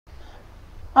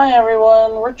Hi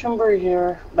everyone, Rich and Bree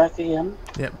here, back again.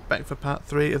 Yep, back for part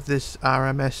 3 of this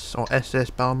RMS or SS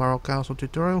Balmoral Castle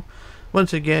tutorial.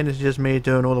 Once again, it's just me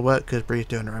doing all the work because Bree's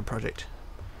doing her own project.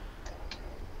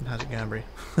 How's it going, Bree?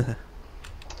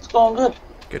 It's going good.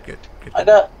 Good, good, good, I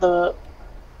good. got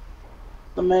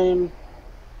the main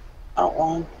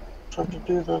outline, so to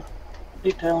do the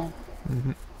detailing.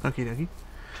 Okie dokie.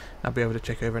 I'll be able to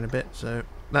check over in a bit. So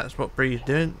that's what Bree's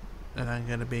doing, and I'm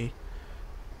going to be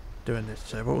doing this.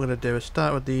 So what we're going to do is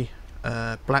start with the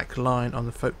black line on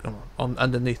the on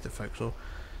underneath the forecastle.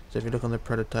 So if you look on the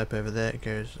prototype over there, it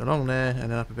goes along there and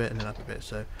then up a bit and then up a bit.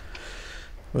 So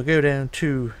we'll go down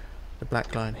to the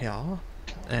black line here,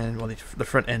 and well, the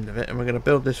front end of it, and we're going to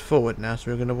build this forward now. So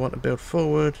we're going to want to build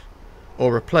forward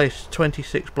or replace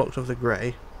 26 blocks of the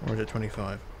grey, or is it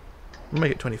 25? We'll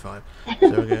make it 25.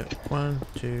 So we'll go 1,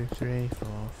 2, 3, 4,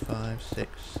 5, 6,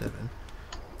 7,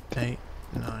 8,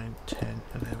 9, 10,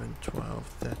 11, 12,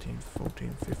 13,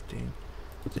 14, 15,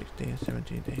 16,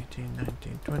 17, 18,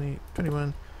 19, 20,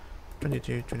 21,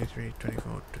 22, 23,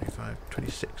 24, 25,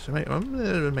 26. So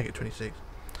we'll make it 26.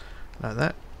 Like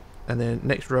that. And then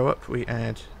next row up we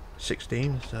add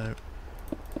 16. So,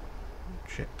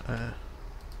 shit.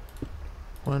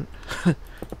 1,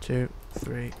 2,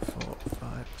 3, 4,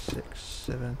 5, 6,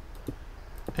 7,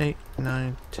 8,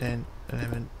 9, 10,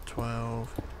 11,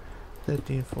 12,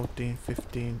 13, 14,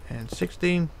 15 and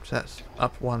 16. So that's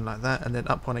up one like that, and then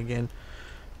up one again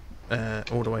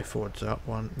all the way forward. So up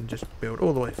one and just build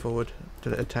all the way forward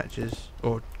till it attaches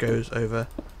or goes over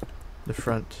the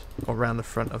front or around the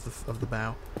front of the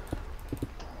bow.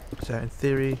 So in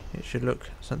theory it should look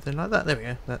something like that. There we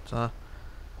go. That's our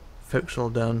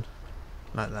forecastle done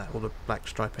like that, or the black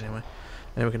stripe anyway.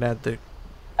 And then we can add the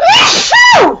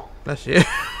bless you.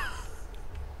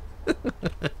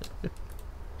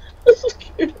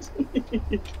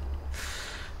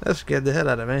 That scared the hell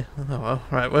out of me. Oh well.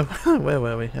 Right, where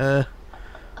were we? And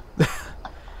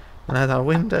add our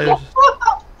windows.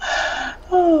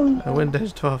 Our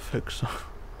windows to our forecastle.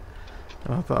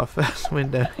 I'll put our first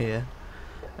window here.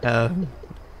 And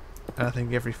I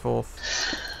think every fourth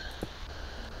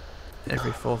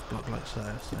block like so.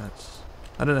 So that's,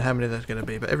 I don't know how many there's going to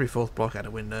be, but every fourth block had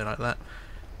a window like that.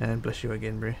 And bless you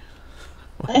again, Brie.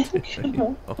 1, 2, 3,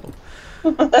 4.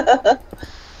 1,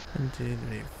 2,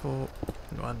 3, 4.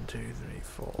 1, 2, 3,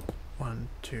 4. 1,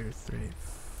 2, 3,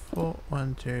 4.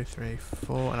 1, 2, 3,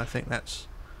 4. And I think that's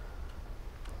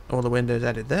all the windows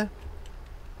added there.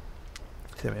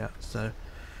 There we are. So,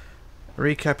 a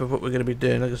recap of what we're going to be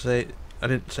doing. Like I say, I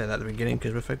didn't say that at the beginning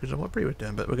because we're focused on what Brie was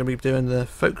doing, but we're going to be doing the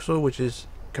forecastle, which is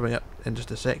coming up in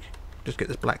just a sec. Just get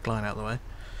this black line out of the way.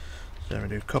 So I'm going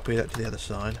to do copy that to the other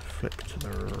side, flip to the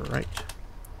right,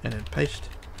 and then paste.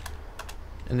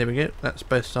 And there we go. That's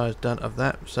both sides done of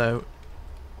that. So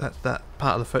that's that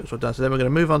part of the forecastle done. So then we're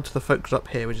going to move on to the forecastle up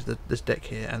here, which is this deck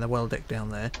here, and the well deck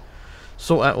down there.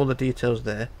 Sort out all the details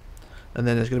there. And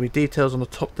then there's going to be details on the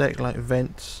top deck like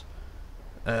vents,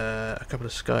 a couple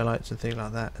of skylights and things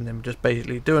like that, and then just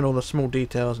basically doing all the small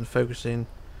details and focusing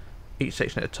each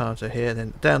section at a time. So here,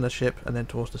 then down the ship, and then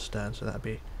towards the stern. So that'll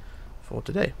be for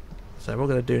today. So what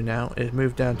we're going to do now is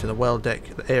move down to the well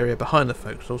deck, the area behind the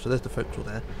forecastle. So there's the forecastle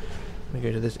there. We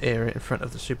go to this area in front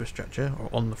of the superstructure, or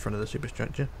on the front of the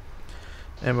superstructure,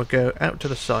 and we'll go out to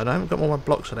the side. I haven't got all my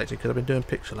blocks selected because I've been doing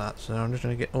pixel art, so I'm just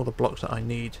going to get all the blocks that I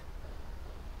need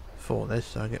for this.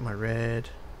 So I get my red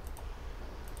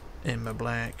and my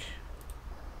black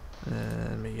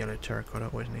and my yellow terracotta.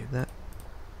 Always need that.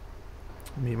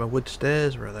 I need my wood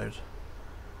stairs. Where are those?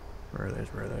 Where are those?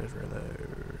 Where are those? Where are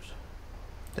those?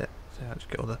 There. So I just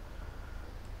get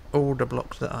all the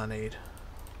blocks that I need.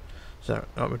 So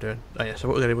what we're doing? Oh yeah. So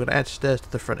what we're going to add stairs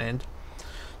to the front end.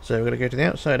 So we're going to go to the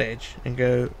outside edge and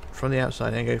go from the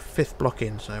outside and go 5th block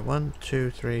in. So 1,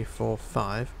 2, 3, 4,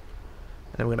 5.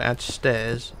 And then we're going to add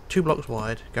stairs 2 blocks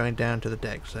wide going down to the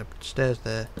deck. So stairs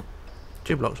there,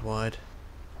 2 blocks wide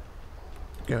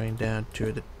going down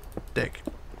to the deck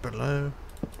below,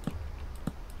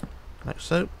 like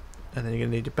so. And then you're going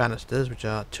to need your banisters, which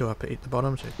are 2 up at the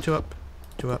bottom. So 2 up,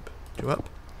 2 up, 2 up.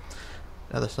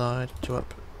 The other side, 2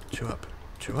 up, 2 up,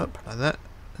 2 up, like that.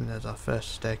 And there's our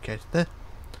first staircase there.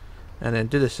 And then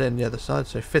do the same on the other side.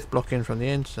 So 5th block in from the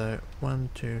end. So 1,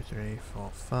 2, 3,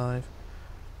 4, 5.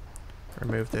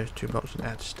 Remove those 2 blocks and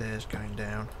add stairs going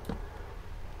down,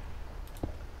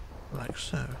 like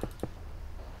so.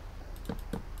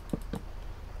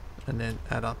 And then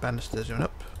add our banisters going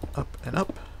up, up and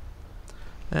up,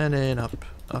 and then up,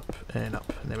 up and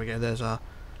up. And there we go. There's our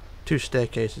 2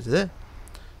 staircases there.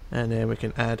 And then we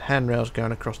can add handrails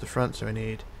going across the front. So we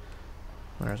need,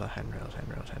 where's our handrails?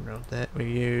 Handrails. There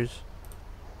we use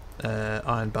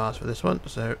iron bars for this one.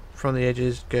 So from the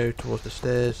edges go towards the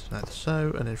stairs like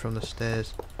so, and then from the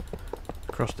stairs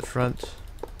across the front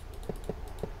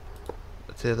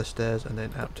to the other stairs, and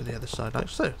then out to the other side like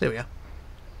so. There we are.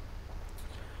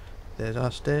 There's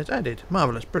our stairs added.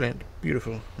 Marvellous, brilliant,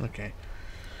 beautiful. Okay.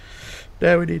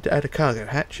 Now we need to add a cargo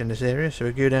hatch in this area, so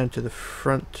we go down to the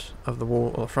front of the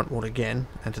wall, or front wall again,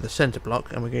 and to the centre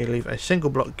block, and we're going to leave a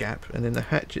single block gap, and then the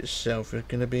hatch itself is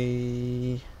going to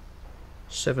be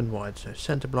 7 wide, so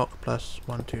centre block plus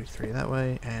 1, 2, 3 that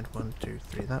way, and 1, 2,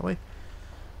 3 that way.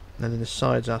 And then the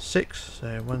sides are 6,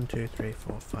 so 1, 2, 3,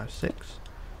 4, 5, 6.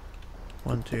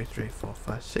 1, 2, 3, 4,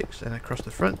 5, 6, and across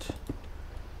the front.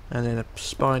 And then a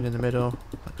spine in the middle,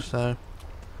 like so.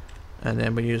 And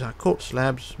then we use our quartz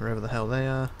slabs, wherever the hell they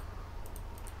are.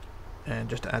 And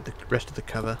just to add the rest of the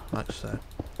cover, like so.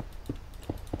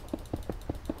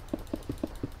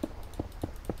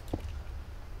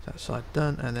 That side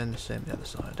done, and then the same the other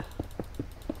side.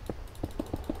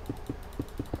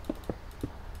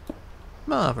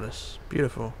 Marvellous,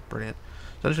 beautiful, brilliant.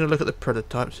 So I'm just going to look at the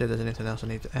prototype, see if there's anything else I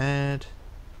need to add.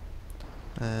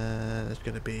 There's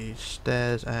going to be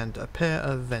stairs and a pair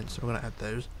of vents, so we're going to add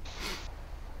those.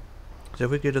 So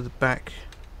if we go to the back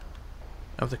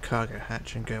of the cargo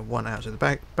hatch and go 1 out, so the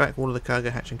back wall of the cargo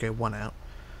hatch and go 1 out,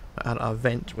 add our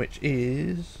vent, which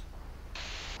is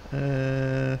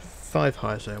 5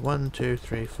 high, so 1, 2,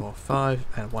 3, 4, 5,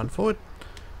 and 1 forward.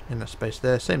 In that space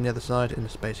there, same the other side, in the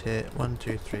space here, 1,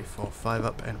 2, 3, 4, 5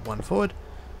 up and 1 forward.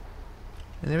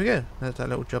 And there we go, that's that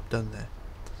little job done there.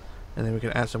 And then we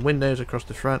can add some windows across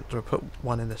the front, so we'll put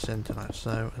 1 in the centre like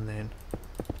so, and then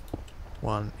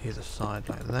 1 either side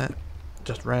like that,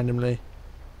 just randomly.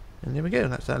 And there we go,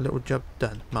 that's that little job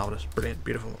done. Marvellous, brilliant,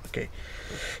 beautiful. Okay,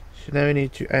 so now we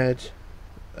need to add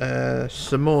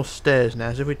some more stairs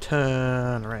now. So if we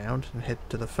turn around and head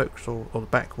to the forecastle, or the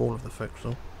back wall of the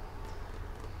forecastle,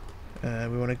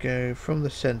 we want to go from the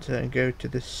centre and go to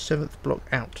the 7th block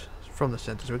out from the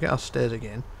centre. So we get our stairs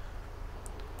again,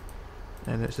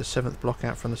 and it's the 7th block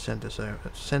out from the centre. So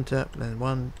at centre, then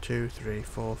 1, 2, 3,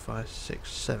 4, 5,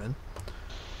 6, 7,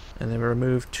 and then we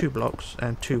remove 2 blocks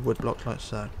and 2 wood blocks like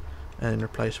so, and then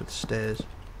replace with stairs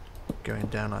going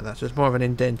down like that. So it's more of an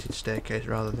indented staircase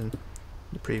rather than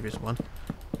the previous one.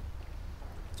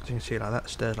 So you can see like that,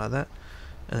 stairs like that,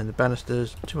 and then the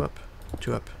banisters 2 up,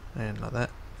 2 up, and like that,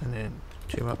 and then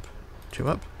 2 up, 2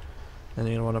 up, and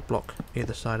then you're going to want to block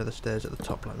either side of the stairs at the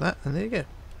top like that, and there you go.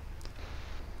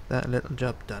 That little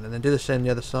job done. And then do the same the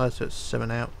other side, so it's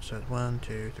 7 out, so it's 1,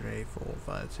 2, 3, 4,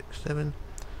 5, 6, 7.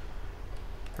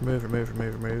 Remove, remove,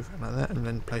 remove, remove, and like that, and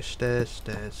then place stairs,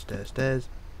 stairs, stairs, stairs,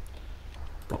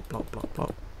 block, block, block,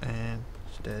 block, and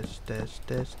stairs, stairs,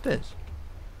 stairs, stairs,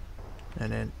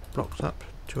 and then blocks up,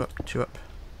 2 up, 2 up,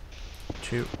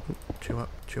 2, 2 up,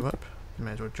 2 up. You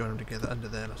may as well join them together under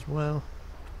there as well.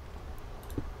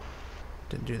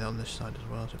 Didn't do that on this side as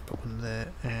well, so put 1 there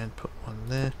and put 1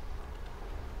 there,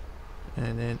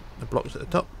 and then the blocks at the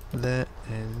top, there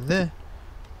and there.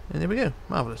 And there we go,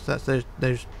 marvellous. That's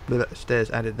those stairs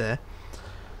added there.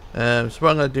 So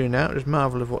what I'm going to do now is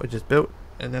marvel of what we just built,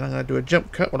 and then I'm going to do a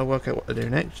jump cut while I work out what to do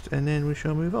next, and then we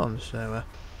shall move on. So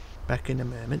back in a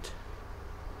moment.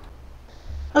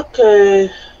 Okay,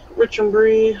 Rich and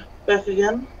Bree back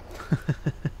again.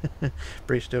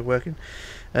 Bree's still working.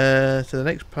 So the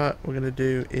next part we're going to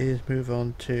do is move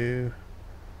on to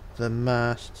the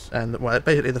masts and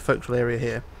basically the forecastle area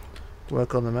here.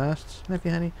 Work on the masts. Love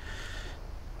you, honey.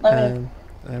 And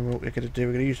what we're going to do,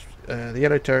 we're going to use the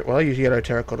yellow terracotta. Well, I use yellow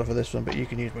terracotta for this one, but you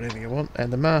can use whatever you want.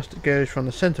 And the mast goes from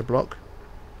the centre block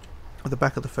at the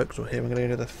back of the forecastle here. We're going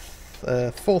to go to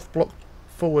the 4th block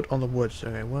forward on the wood.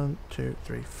 So 1, 2,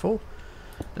 3, 4,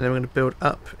 and then we're going to build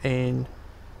up in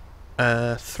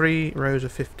 3 rows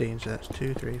of 15. So that's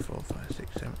 2, 3, 4, 5,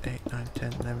 6, 7, 8, 9,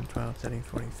 10, 11, 12, 13,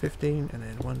 14, 15, and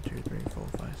then 1, 2, 3, 4,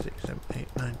 5, 6, 7,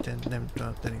 8, 9, 10, 11,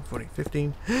 12, 13, 14,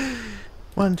 15.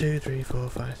 1, 2, 3, 4,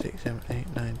 5, 6, 7,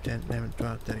 8, 9, 10, 11,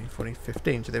 12, 13, 14,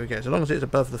 15. So there we go. So long as it's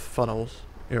above the funnels,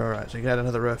 you're alright. So you can add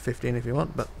another row of 15 if you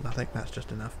want, but I think that's just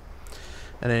enough.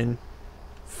 And then,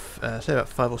 say about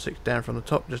 5 or 6 down from the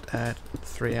top, just add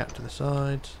 3 out to the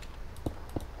sides,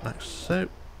 like so.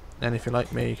 And if you're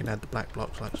like me, you can add the black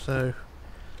blocks like so.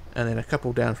 And then a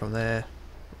couple down from there,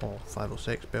 or 5 or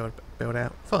 6, build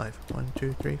out 5. 1,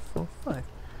 2, 3, 4, 5,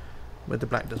 with the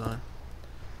black design.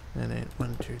 And then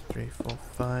 1, 2, 3, 4,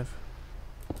 5,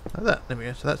 like that. There we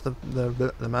go. So that's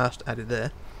the mast added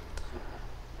there.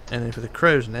 And then for the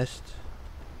crow's nest,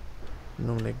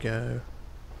 normally go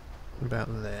about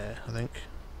there, I think,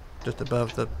 just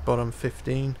above the bottom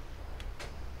 15,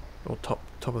 or top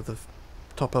of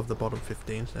the bottom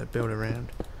 15. So build around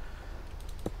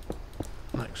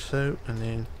like so, and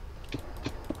then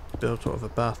build sort of a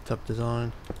bathtub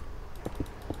design,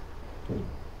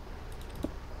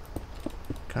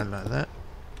 kind of like that.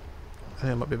 I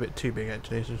think it might be a bit too big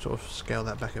actually, so sort of scale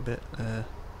that back a bit.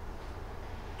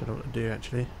 Don't know what to do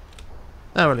actually.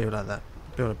 Oh, I'll leave it like that.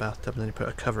 Build a bathtub and then you put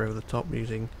a cover over the top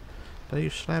using... Did I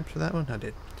use slabs for that one? I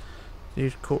did.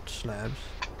 Use quartz slabs.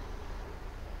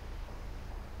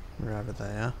 Wherever they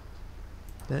are.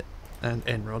 There. And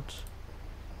end rods.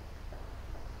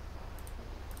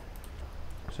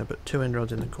 So put 2 end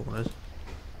rods in the corners.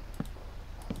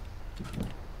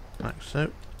 Like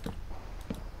so.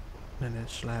 And then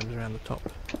slabs around the top.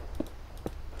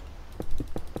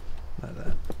 Like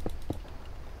that.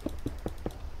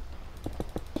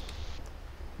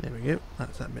 There we go.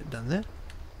 That's that bit done there.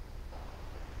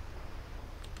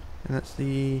 And that's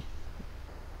the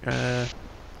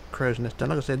crow's nest done.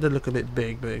 Like I said, it does look a bit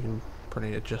big, but you can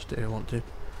probably adjust it if you want to.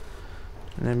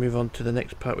 And then move on to the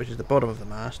next part, which is the bottom of the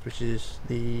mast, which is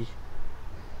the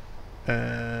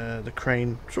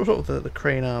crane, sort of the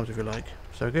crane arms, if you like.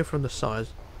 So go from the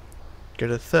sides, go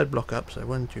to the third block up, so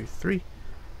 1, 2, 3,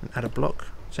 and add a block.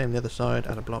 Same the other side,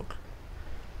 add a block.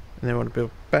 And then we want to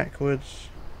build backwards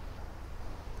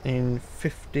in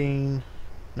 15.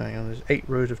 No, hang on, there's 8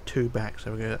 rows of 2 back,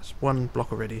 so we go, that's 1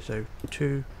 block already, so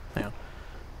 2, hang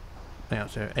on,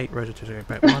 so 8 rows of 2, so go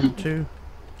back 1, 2,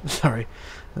 sorry,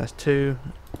 that's 2,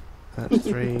 that's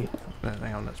 3, no,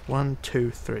 hang on, that's 1,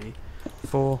 2, 3,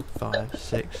 4, 5,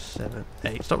 6, 7,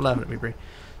 8, stop laughing at me, Brie,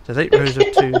 so there's 8 rows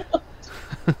of 2,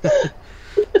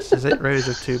 so there's 8 rows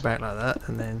of 2 back like that,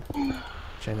 and then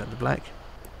change that to black,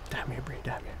 damn you, Brie,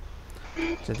 damn you.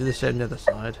 So do the same on the other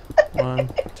side. 1,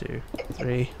 2,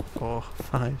 3, 4,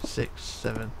 5, 6,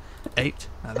 7, 8,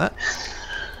 like that.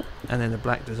 And then the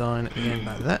black design at the end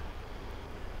like that.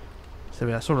 So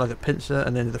we have sort of like a pincer,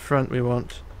 and then to the front we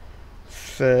want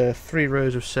 3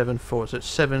 rows of 7 forward. So it's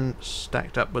 7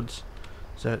 stacked upwards.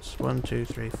 So it's 1, 2,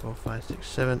 3, 4, 5, 6,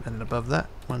 7, and then above that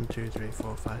 1, 2, 3,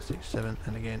 4, 5, 6, 7,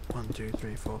 and again 1, 2,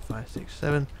 3, 4, 5, 6,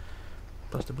 7,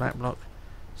 plus the black block.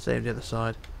 Save the other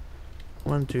side.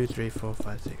 1, 2, 3, 4,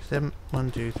 5, 6, 7.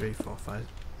 1, 2, 3, 4, 5,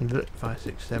 5,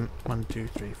 6, 7. 1, 2,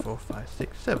 3, 4, 5,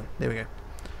 6, 7. There we go.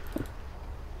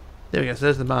 There we go. So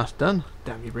there's the mast done.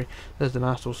 Damn you, Brie. There's the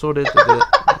mast all sorted.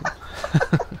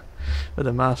 With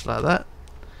the mast like that.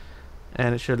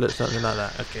 And it should look something like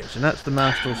that. Okay, so that's the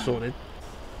mast all sorted.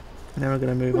 Now we're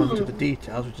going to move on to the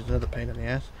details, which is another pain in the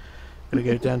ass. We're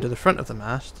going to go down to the front of the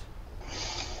mast.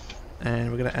 And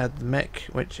we're going to add the mech,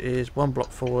 which is 1 block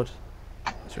forward.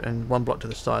 And 1 block to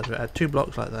the side, so we add 2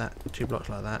 blocks like that, 2 blocks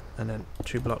like that, and then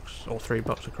 2 blocks or 3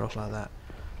 blocks across like that.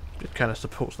 It kind of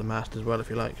supports the mast as well, if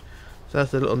you like. So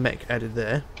that's the little mech added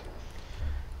there.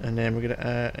 And then we're going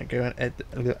to go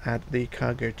and add the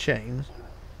cargo chains,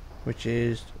 which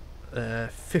is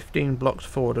 15 blocks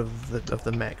forward of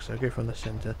the mech. So go from the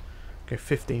centre, go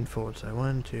 15 forward. So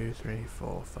 1, 2, 3,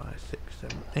 4, 5, 6,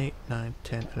 7, 8, 9,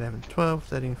 10, 11, 12,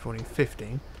 13, 14,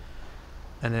 15.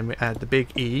 And then we add the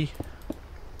big E,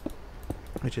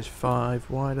 which is 5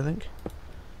 wide, I think,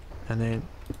 and then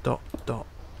dot dot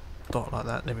dot like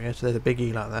that. There we go. So there's a big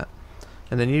E like that.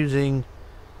 And then using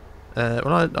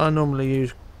well, I normally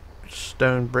use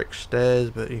stone brick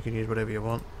stairs, but you can use whatever you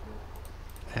want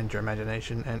and your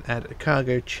imagination, and add a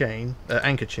cargo chain,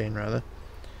 anchor chain rather,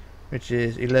 which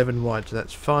is 11 wide. So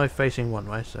that's 5 facing one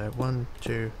way, so 1,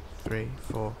 2, 3,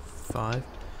 4, 5.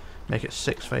 Make it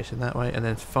 6 facing that way, and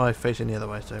then 5 facing the other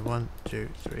way, so 1, 2,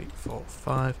 3, 4,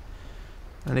 5.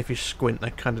 And if you squint, they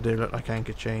kind of do look like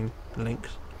anchor chain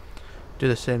links. Do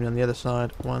the same on the other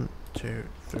side. 1, 2,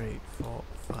 3, 4,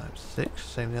 5, 6.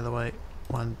 Same the other way.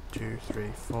 1, 2,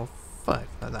 3, 4, 5.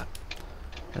 Like that.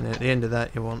 And then at the end of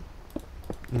that, you want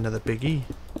another big E.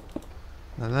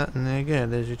 Like that. And there you go.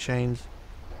 There's your chains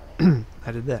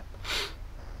added there.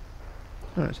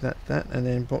 Alright, so that's that. And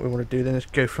then what we want to do then is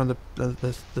go from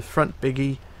the front big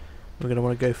E. We're going to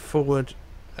want to go forward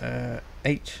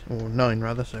 8 or 9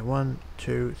 rather, so 1,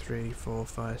 2, 3, 4,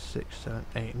 5, 6, 7,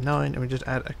 8, 9, and we just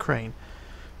add a crane,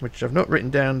 which I've not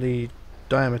written down the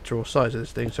diameter or size of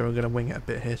this thing, so we're going to wing it a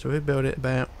bit here. So we build it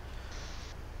about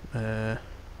 2,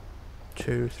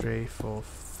 3, 4,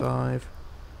 5,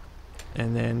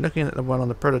 and then looking at the one on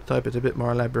the prototype, it's a bit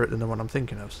more elaborate than the one I'm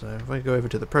thinking of. So if I go over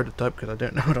to the prototype, because I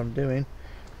don't know what I'm doing,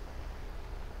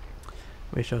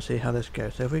 we shall see how this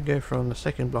goes. So if we go from the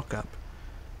second block up,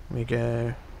 we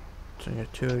go, so we go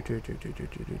 2, 2, 2, 2, 2, 2,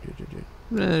 2, 2,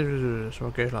 2, so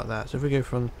it goes like that. So if we go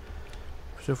from,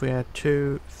 so if we add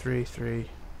 2, 3, 3,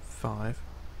 5,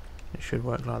 it should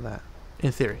work like that,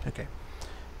 in theory. Okay,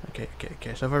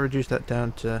 so if I reduce that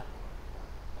down to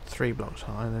 3 blocks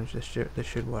high, and then this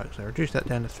should work. So reduce that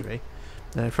down to 3.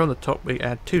 Then from the top we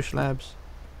add 2 slabs,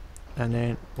 and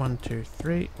then 1, 2,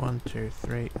 3, 1, 2,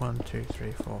 3, 1, 2,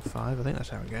 3, 4, 5. I think that's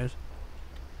how it goes.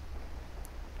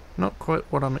 Not quite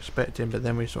what I'm expecting, but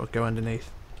then we sort of go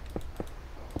underneath.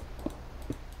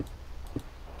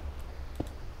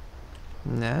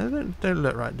 No, don't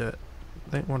look right, do it. I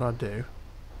think what I'll do,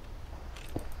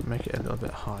 make it a little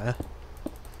bit higher.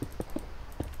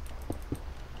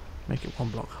 Make it 1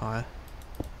 block higher.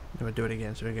 Then we'll do it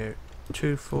again. So we go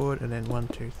 2 forward, and then 1,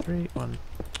 2, 3, 1,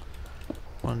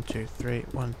 1, 2, 3,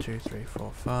 1, 2, 3,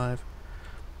 4, 5.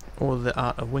 All the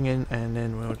art of winging, and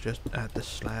then we'll just add the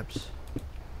slabs.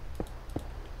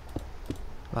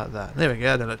 Like that. There we go,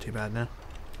 that don't look too bad now.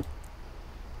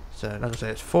 So, like I say,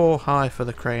 it's 4 high for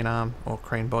the crane arm, or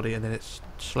crane body, and then it's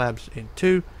slabs in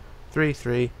 2, 3,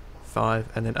 3,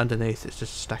 5, and then underneath it's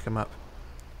just stack them up.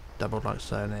 Doubled like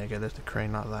so, and there you go, there's the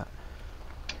crane like that.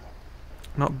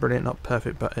 Not brilliant, not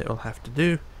perfect, but it'll have to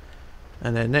do.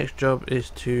 And then next job is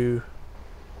to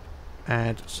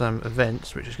add some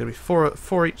vents, which is going to be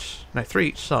 3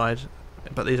 each side,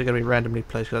 but these are going to be randomly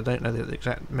placed because I don't know the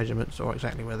exact measurements or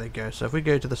exactly where they go. So if we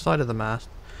go to the side of the mast,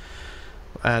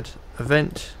 we'll add a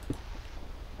vent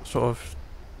sort of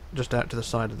just out to the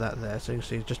side of that there, so you can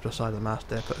see just beside the mast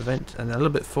there, put a vent, and then a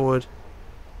little bit forward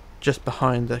just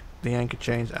behind the anchor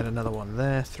chains, add another one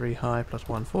there, 3 high plus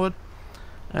 1 forward,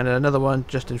 and then another one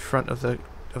just in front of the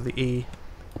E,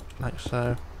 like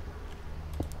so.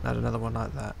 Add another one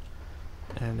like that,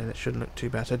 and then it shouldn't look too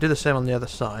bad. So do the same on the other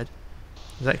side,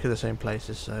 exactly the same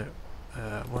places. So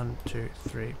 1, 2,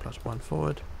 3 plus 1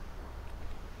 forward,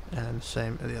 and the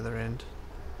same at the other end,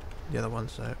 the other one.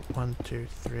 So 1, 2,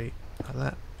 3 like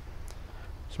that.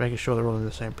 Just making sure they're all in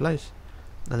the same place,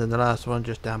 and then the last one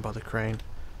just down by the crane.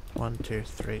 1, 2,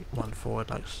 3, 1 forward,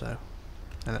 like so,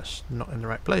 and that's not in the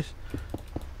right place.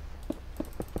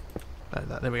 Like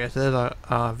that. There we go. So there's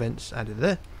our vents added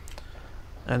there.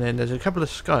 And then there's a couple of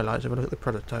skylights. If we look at the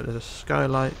prototype, there's a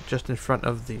skylight just in front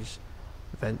of these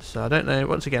vents. So I don't know,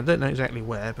 once again, I don't know exactly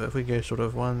where, but if we go sort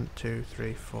of 1, 2,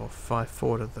 3, 4, 5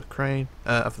 forward of the crane,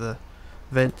 of the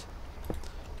vent,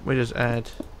 we just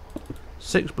add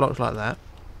 6 blocks like that.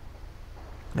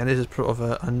 And this is sort of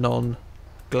a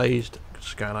non-glazed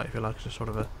skylight, if you like. It's just sort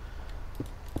of a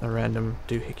random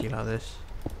doohickey like this.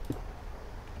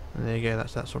 And there you go,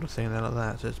 that's that sort of thing there, like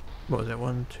that. So it's, what was it,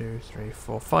 1, 2, 3,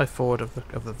 4, 5 forward of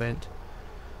the vent.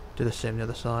 Do the same the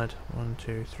other side. 1,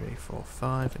 2, 3, 4,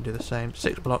 5, and do the same.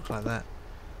 6 blocks like that.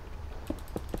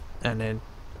 And then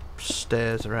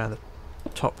stairs around the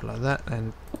top like that,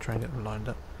 and try and get them lined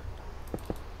up.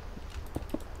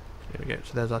 Here we go.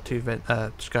 So there's our 2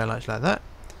 skylights like that.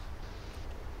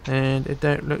 And it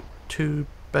don't look too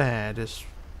bad. There's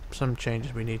some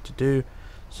changes we need to do.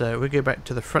 So we go back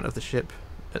to the front of the ship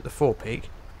at the forepeak,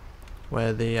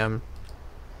 where the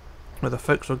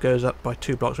forecastle goes up by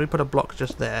 2 blocks. We put a block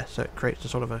just there, so it creates a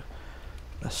sort of a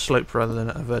slope rather than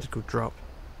a vertical drop,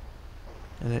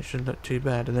 and it shouldn't look too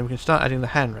bad. And then we can start adding the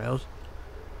handrails.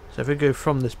 So if we go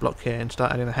from this block here and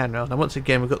start adding the handrails, now once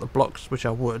again we've got the blocks which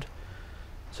are wood,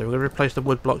 so we're going to replace the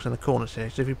wood blocks in the corners here.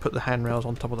 So if you put the handrails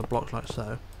on top of the blocks like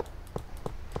so,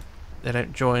 they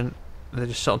don't join, they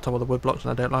just sit on top of the wood blocks,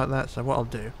 and I don't like that. So what I'll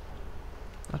do,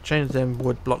 I'll change them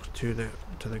wood blocks to the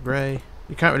grey.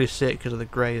 You can't really see it because the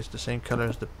grey is the same colour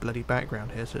as the bloody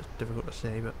background here, so it's difficult to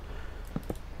see, but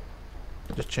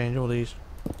just change all these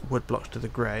wood blocks to the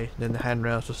grey, then the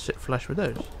handrails will sit flush with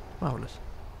those. Marvellous.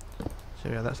 So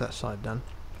yeah, that's that side done.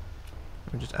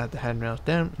 We'll just add the handrails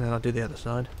down, and then I'll do the other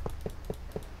side.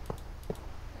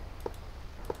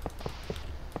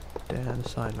 Down the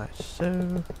side like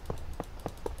so.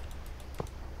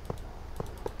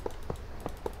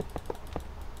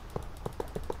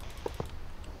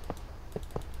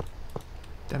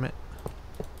 Damn it.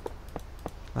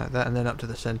 Like that, and then up to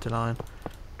the centre line.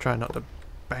 Try not to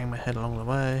bang my head along the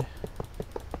way.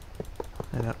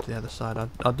 And up to the other side.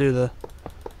 I'll do the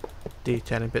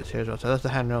detailing bits here as well. So that's the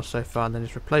handrail so far, and then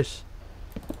just replace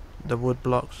the wood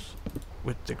blocks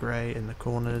with the grey in the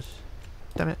corners.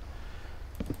 Damn it.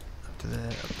 Up to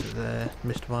there.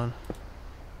 Missed one.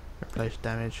 Replace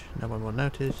damage. No one will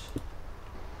notice.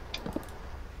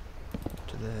 Up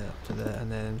to there,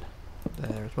 and then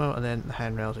there as well, and then the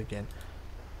handrails again.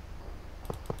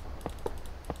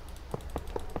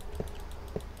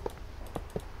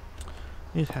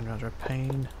 These handrails are a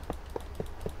pain.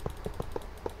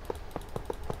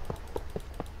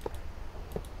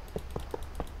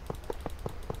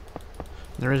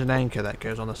 There is an anchor that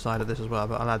goes on the side of this as well,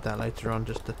 but I'll add that later on,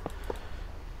 just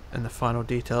in the final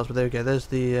details. But there we go. There's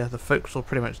the forecastle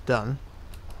pretty much done,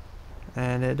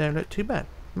 and it don't look too bad.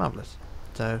 Marvellous.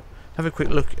 So have a quick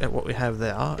look at what we have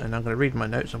there, and I'm going to read my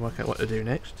notes and work out what to do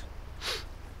next.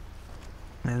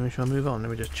 And we shall move on.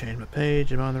 Let me just change my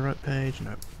page. Am I on the right page?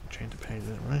 No, change the page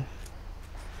that way.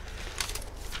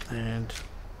 And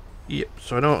yep,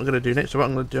 so I know what I'm going to do next. So what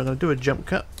I'm going to do a jump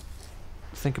cut,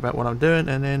 think about what I'm doing,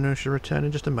 and then we shall return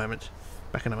in just a moment.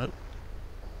 Back in a moment.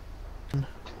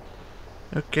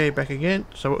 Okay, back again.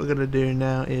 So what we're going to do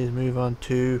now is move on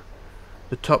to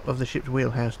the top of the ship's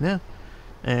wheelhouse now,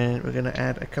 and we're going to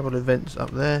add a couple of vents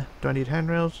up there. Do I need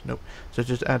handrails? Nope. So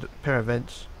just add a pair of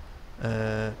vents,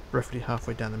 roughly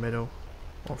halfway down the middle,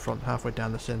 or from halfway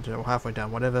down the center, or halfway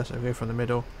down, whatever. So we go from the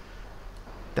middle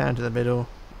down to the middle,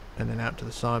 and then out to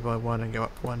the side by one, and go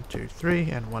up 1, 2,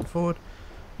 3, and one forward.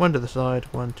 One to the side,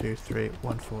 1, 2, 3,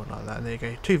 one forward, like that. And there you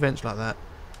go. Two vents like that.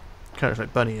 Kind of looks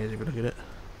like bunny ears if you look at it.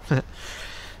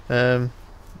 So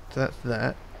that's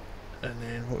that. And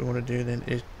then what we want to do then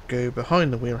is go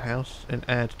behind the wheelhouse and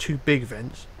add two big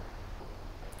vents.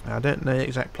 Now, I don't know the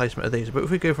exact placement of these, but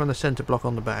if we go from the center block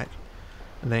on the back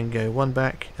and then go one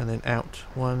back and then out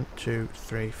 1, 2,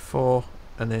 3, 4,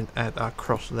 and then add our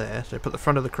cross there. So put the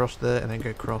front of the cross there and then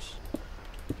go cross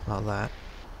like that,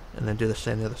 and then do the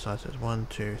same the other side. So it's 1,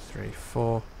 2, 3,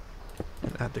 4,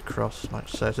 and add the cross like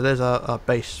so. So there's our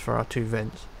base for our two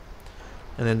vents.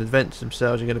 And then the vents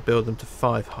themselves, you're going to build them to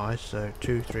 5 high. So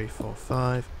 2, 3, 4,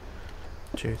 5,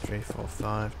 2, 3, 4,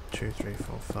 5, 2, 3,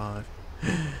 4, 5,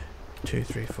 2,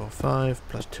 3, 4, 5,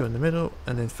 plus 2 in the middle,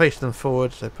 and then face them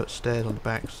forward. So put stairs on the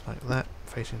backs like that,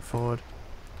 facing forward,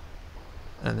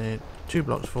 and then 2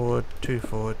 blocks forward, 2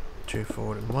 forward, 2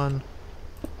 forward, and 1,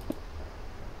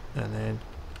 and then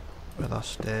with our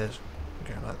stairs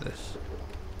go like this,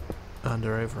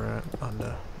 under, over,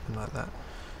 under, and like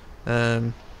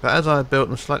that. But as I built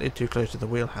them slightly too close to the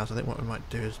wheelhouse, I think what we might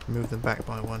do is move them back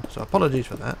by 1. So apologies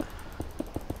for that.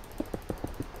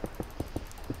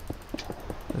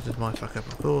 This is my fuck up,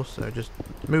 of course. So just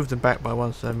move them back by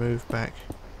 1. So move back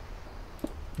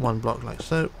 1 block like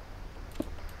so.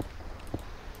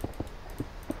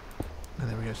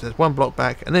 And there we go. So there's 1 block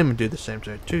back, and then we do the same.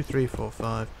 So 2, 3, 4,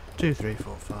 5, 2, 3,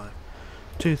 4, 5,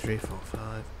 2, 3, 4,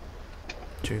 5,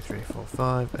 2, 3, 4,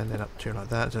 5, and then up 2 like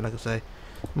that. So like I say,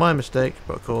 my mistake,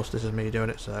 but of course this is me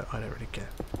doing it, so I don't really care.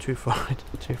 2 forward,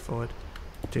 2 forward,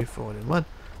 2 forward in 1,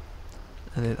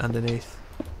 and then underneath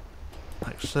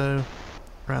like so,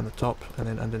 around the top, and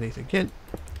then underneath again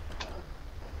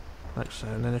like so,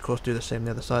 and then of course do the same on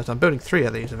the other side. So I'm building 3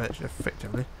 of these eventually,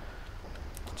 effectively.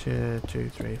 2, 2,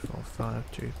 3, 4,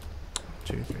 5, 2,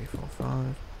 2, 3, 4,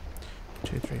 5,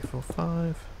 2, 3, 4,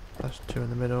 5, plus 2 in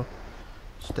the middle,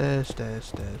 stairs, stairs,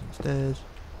 stairs, and stairs.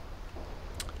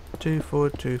 2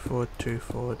 forward, 2 forward, 2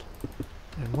 forward,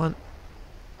 and 1,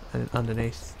 and then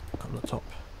underneath on the top,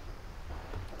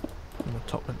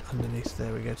 and underneath.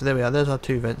 There we go. So there we are. There's our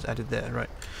 2 vents added there. Right,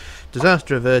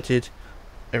 disaster averted.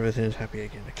 Everything is happy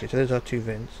again. Okay, so there's our 2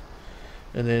 vents,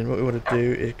 and then what we want to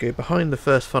do is go behind the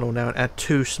first funnel now and add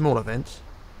 2 smaller vents.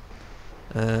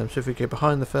 So if we go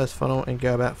behind the first funnel and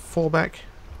go about 4 back,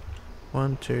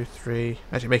 1, 2, 3.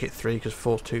 Actually, make it 3 because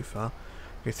 4's too far.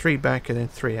 Go 3 back and then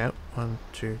 3 out. 1,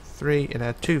 2, 3, and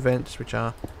add 2 vents which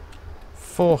are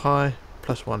 4 high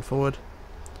plus 1 forward.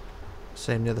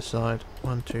 Same the other side.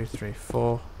 1, 2, 3,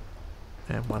 4,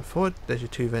 and 1 forward. There's your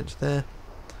 2 vents there.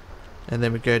 And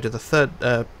then we go to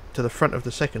the to the front of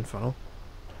the second funnel,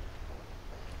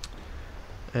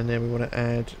 and then we want to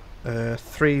add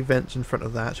 3 vents in front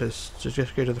of that. So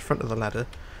just go to the front of the ladder.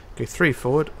 Go 3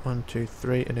 forward. 1, 2,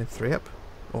 3, and then 3 up,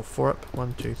 or 4 up.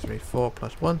 1, 2, 3, 4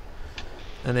 plus 1.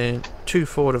 And then 2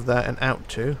 forward of that and out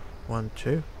 2. 1,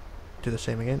 2. Do the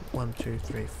same again. 1, 2,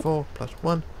 3, 4 plus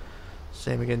 1.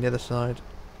 Same again the other side.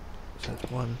 So it's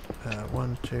 1,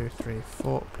 2, 3,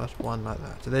 4 plus 1 like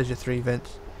that. So there's your 3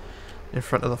 vents in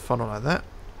front of the funnel like that.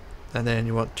 And then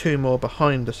you want 2 more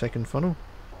behind the second funnel,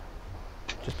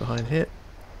 just behind here,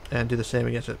 and do the same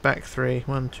again. So it's back 3.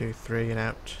 1, 2, 3, and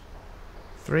out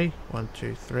 3. 1,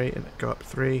 2, 3, and go up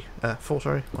 4.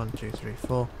 Sorry. 1, 2, 3,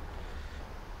 4.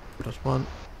 Plus 1,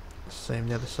 same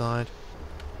the other side.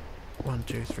 1,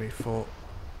 2, 3, 4,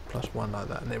 plus 1 like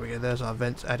that, and there we go. There's our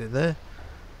vents added there,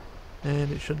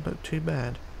 and it shouldn't look too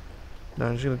bad. Now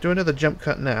I'm just going to do another jump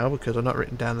cut now because I've not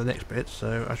written down the next bit,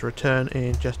 so I shall return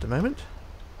in just a moment.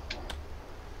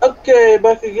 Okay,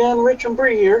 back again, Rich and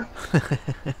Bree here.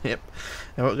 Yep.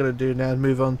 And what we're going to do now is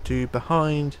move on to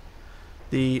behind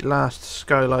the last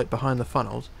skylight behind the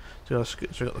funnels. So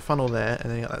we've got the funnel there,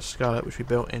 and then you got that skylight which we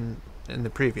built in the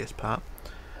previous part.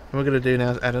 And what we're going to do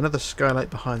now is add another skylight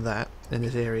behind that in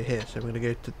this area here. So we're going to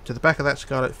go to the back of that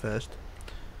skylight first,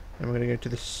 and we're going to go to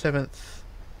the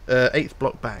 8th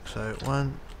block back. So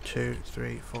 1, 2,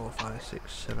 3, 4, 5,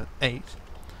 6, 7, 8.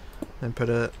 Then put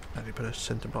a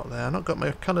centre block there. I've not got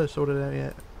my colour sorted out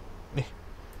yet. There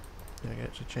we go,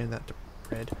 so change that to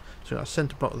red. So we've got a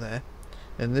centre block there.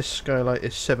 And this skylight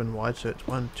is 7 wide, so it's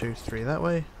 1, 2, 3 that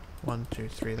way. 1, 2,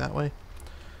 3 that way.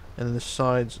 And then the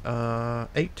sides are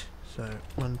 8. So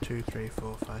 1, 2, 3,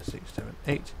 4, 5, 6, 7,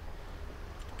 8.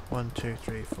 1, 2,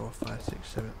 3, 4, 5, 6,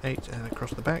 7, 8, and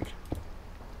across the back.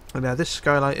 And now this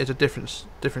skylight is a different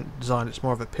design. It's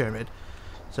more of a pyramid.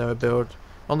 So I build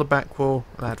on the back wall,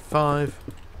 I'll add 5,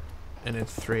 and then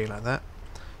 3 like that.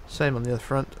 Same on the other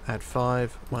front, add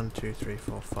 5, 1, 2, 3,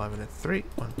 4, 5, and then 3,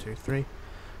 1, 2, 3.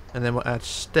 And then we'll add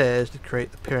stairs to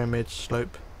create the pyramid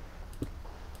slope,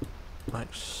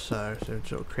 like so. So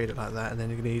sort of create it like that, and then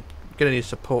you're going to need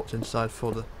supports inside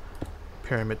for the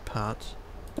pyramid parts,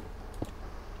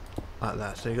 like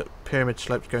that. So you've got pyramid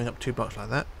slopes going up 2 blocks like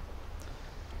that.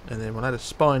 And then we'll add a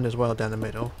spine as well down the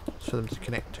middle for them to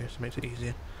connect to, so it makes it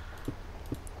easier.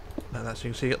 Like that, so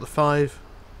you can see you got the 5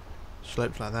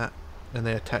 slopes like that, and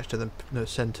they attach to the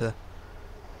centre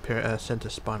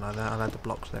spine like that. I'll add the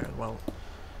blocks there as well.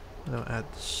 And then we'll add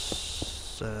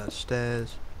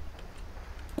stairs,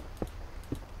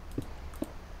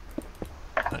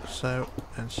 like so,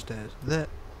 and stairs there,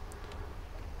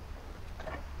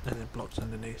 and then blocks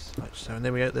underneath, like so. And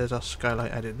there we go. There's our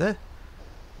skylight added there.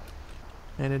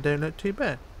 And it don't look too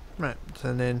bad. Right,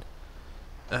 and then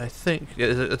I think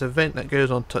there's a vent that goes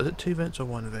on top. Is it 2 vents or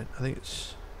 1 vent? I think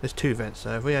there's 2 vents.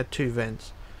 So if we had 2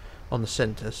 vents on the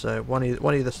centre, so one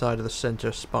either side of the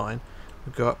centre spine,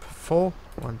 we'll go up 4,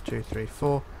 1, 2, 3,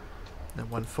 4,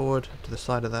 and 1 forward to the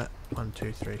side of that, 1,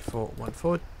 2, 3, 4, 1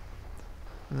 forward,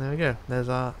 and there we go. There's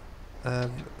our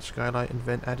skylight and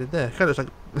vent added there. Kind of looks like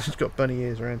it's got bunny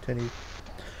ears or antennae.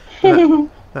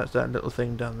 That's that little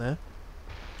thing done there.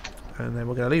 And then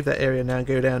we're going to leave that area now and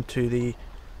go down to the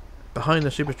behind the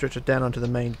superstructure down onto the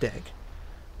main deck.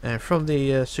 And from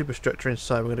the superstructure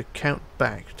inside, we're going to count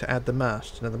back to add the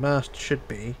mast. Now the mast should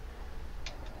be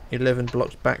 11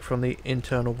 blocks back from the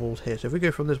internal walls here. So if we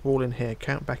go from this wall in here,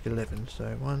 count back 11.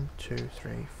 So 1, 2,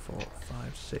 3, 4,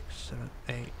 5, 6, 7,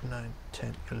 8, 9,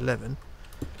 10, 11.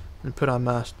 And put our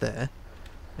mast there.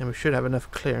 And we should have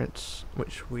enough clearance,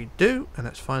 which we do, and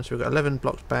that's fine. So we've got 11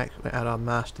 blocks back, we add our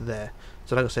mast there.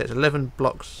 So like I say, it's 11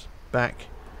 blocks back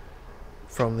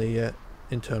from the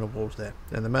internal walls there.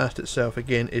 And the mast itself,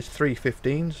 again, is 3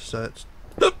 15s, so it's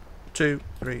 2,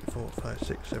 3, 4, 5,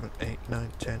 6, 7, 8,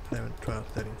 9, 10, 11, 12,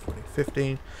 13, 14,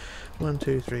 15. 1,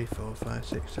 2, 3, 4, 5,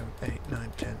 6, 7, 8,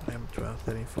 9, 10, 11, 12,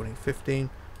 13, 14, 15.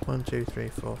 1, 2, 3,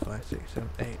 4, 5, 6, 7,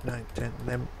 8, 9, 10,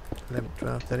 11,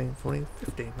 12, 13, 14,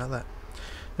 15, like that.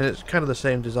 And it's kind of the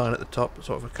same design at the top,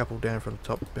 sort of a couple down from the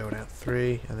top, build out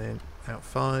 3, and then out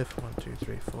 5, 1, 2,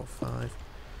 3, 4, 5,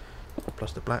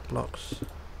 plus the black blocks.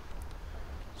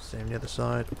 Same the other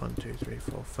side, 1, 2, 3,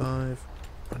 4, 5,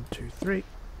 1, 2, 3,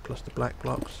 plus the black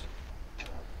blocks.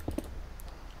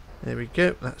 There we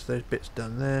go, that's those bits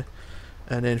done there.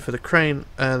 And then for the crane,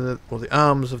 or the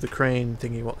arms of the crane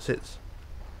thingy what sits,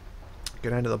 go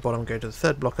down to the bottom, go to the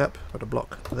 3rd block up, put a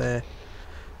block there,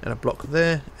 and a block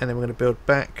there, and then we're going to build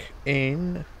back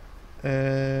in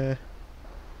what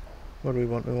do we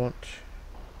want? We want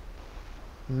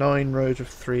 9 rows of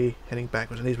 3 heading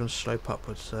backwards, and these ones slope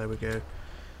upwards, so we go,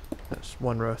 that's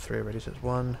 1 row of 3 already, so it's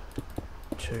 1,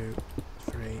 2,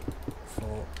 3,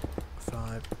 4,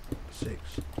 5,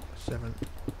 6, 7,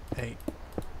 8,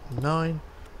 9,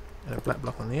 and a black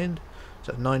block on the end,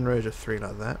 so that's 9 rows of 3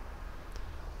 like that.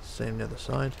 Same the other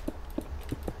side.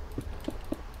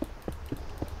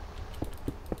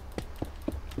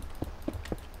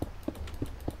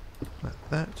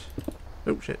 That.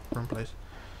 Oh shit, wrong place.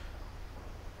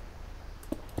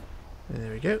 And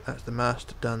there we go, that's the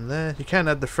mast done there. You can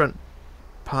add the front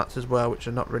parts as well, which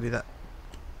are not really that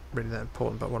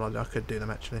important, but what I could do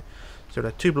them actually. So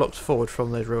we'll have 2 blocks forward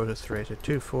from those rows of 3, so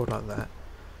 2 forward like that,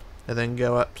 and then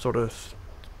go up sort of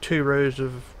 2 rows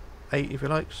of 8 if you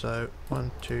like, so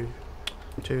 1, 2,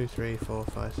 2, 3, 4,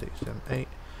 5, 6, 7, 8,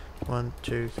 1,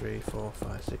 2, 3, 4,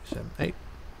 5, 6, 7, 8,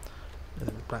 and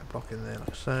then the black block in there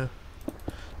like so.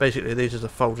 Basically these are the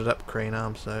folded up crane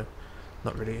arms, so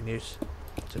not really in use.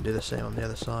 So do the same on the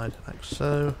other side, like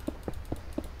so.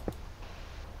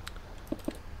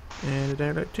 And they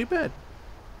don't look too bad.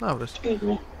 Marvellous. Excuse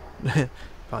me.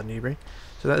 Pardon you, Brie.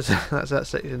 So that's that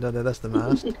section done there, that's the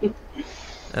mast.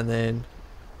 And then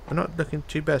we're not looking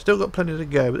too bad. Still got plenty to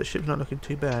go, but the ship's not looking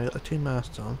too bad. Got the 2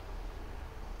 masts on.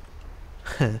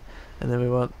 And then we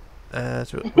want what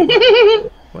else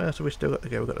have we still got to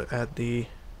go? We've got to add the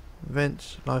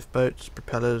vents, lifeboats,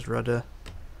 propellers, rudder.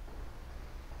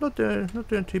 Not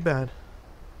doing too bad.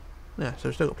 Yeah, so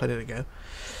we've still got plenty to go.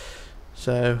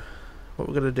 So what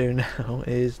we're going to do now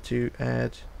is to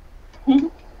add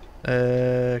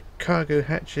cargo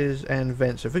hatches and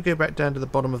vents. So if we go back down to the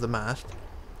bottom of the mast,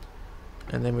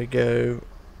 and then we go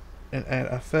and add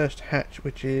our first hatch,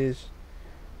 which is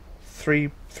 4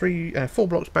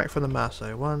 blocks back from the mast.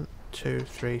 So 1, 2,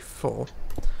 3, 4,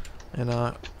 and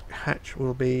our hatch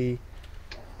will be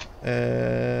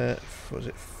what was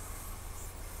it?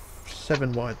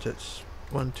 7 wide. So it's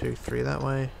 1, 2, 3 that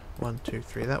way, 1, 2,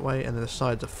 3 that way, and then the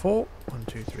sides are 4. 1,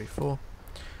 2, 3, 4.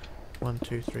 1,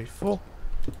 2, 3, 4,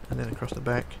 and then across the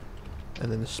back, and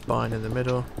then the spine in the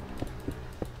middle,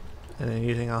 and then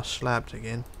using our slabs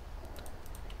again.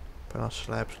 Put our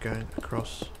slabs going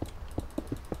across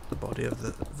the body of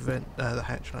the vent, the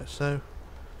hatch, like so.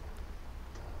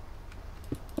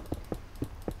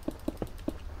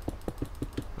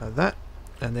 Like that,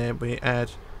 and then we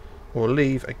add or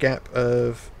leave a gap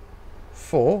of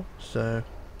 4. So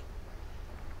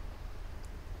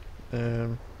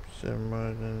 7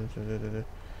 wide.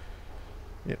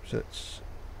 Yep, so it's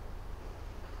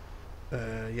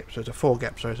so it's a 4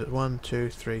 gap. So it's 1, 2,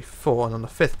 3, 4, and on the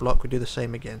 5th block we do the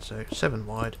same again. So 7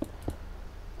 wide,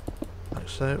 like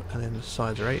so, and then the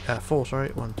sides are 4. Sorry,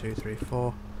 1, 2, 3,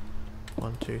 4,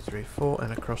 1, 2, 3, 4,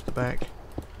 and across the back.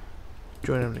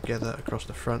 Join them together across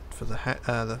the front for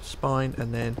the spine,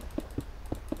 and then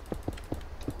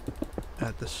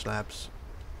add the slabs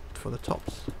for the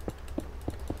tops.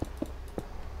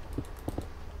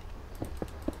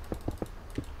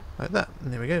 Like that,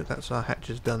 and there we go. That's our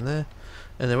hatches done there.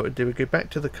 And then what we do, we go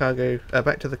back to the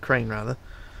back to the crane rather,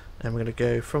 and we're going to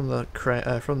go from the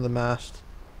mast.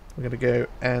 We're going to go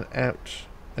and out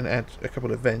and add a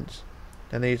couple of vents,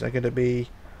 and these are going to be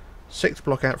 6th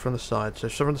block out from the side. So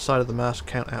from the side of the mast,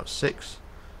 count out 6.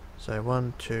 So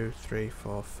 1, 2, 3,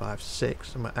 4, 5,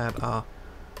 6, and we'll add our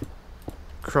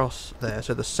cross there.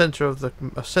 So the center of the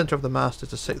mast is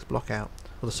the 6th block out,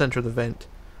 or the center of the vent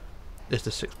is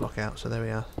the 6th block out. So there we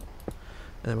are.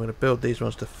 And then we're going to build these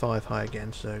ones to 5 high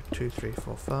again. So 2, 3,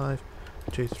 4, 5,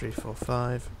 2, 3, 4,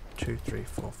 5, 2, 3,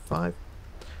 4, 5,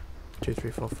 2,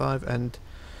 3, 4, 5, and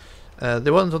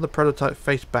the ones on the prototype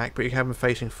face back, but you can have them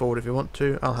facing forward if you want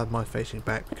to. I'll have mine facing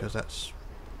back because that's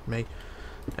me.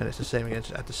 And it's the same again.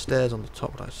 Just add the stairs on the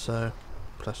top like so,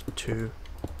 plus 2,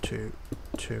 2,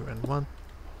 2, and 1,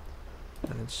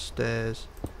 and then stairs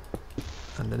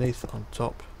underneath, on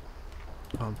top,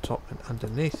 and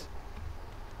underneath.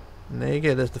 And there you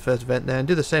go. There's the first vent there, and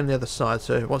do the same on the other side.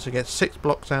 So once again, 6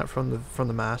 blocks out from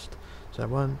the mast. So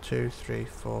 1, 2, 3,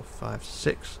 4, 5,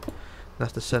 6.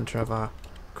 That's the center of our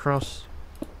cross.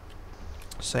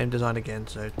 Same design again.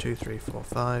 So 2, 3, 4,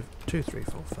 5, 2, 3,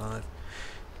 4, 5,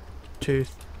 2,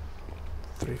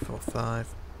 3, 4,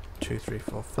 5, 2, 3,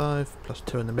 4, 5, plus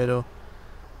 2 in the middle,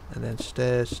 and then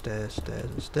stairs, stairs, stairs,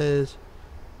 and stairs,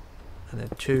 and then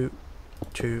 2,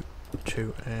 2,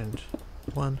 2, and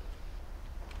 1.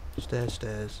 Stairs,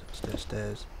 stairs, stairs,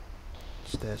 stairs,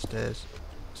 stairs, stairs,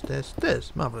 stairs,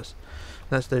 stairs. Marvellous.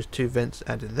 That's those 2 vents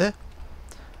added there.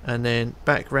 And then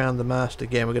back round the mast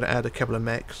again, we're going to add a couple of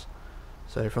mechs.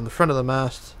 So from the front of the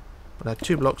mast, we'll add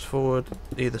 2 blocks forward,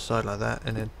 either side like that,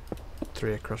 and then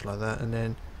 3 across like that. And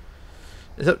then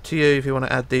it's up to you if you want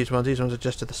to add these ones. These ones are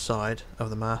just to the side of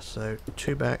the mast. So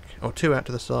 2 back, or 2 out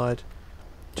to the side,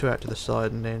 2 out to the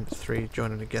side, and then 3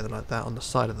 joining together like that on the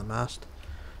side of the mast.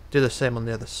 Do the same on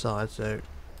the other side, so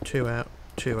 2 out,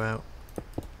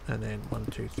 and then 1,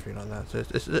 2, 3 like that. So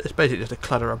it's basically just a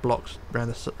clutter of blocks around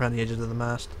the edges of the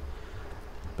mast,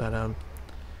 but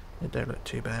it don't look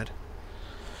too bad.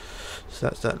 So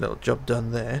that's that little job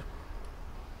done there.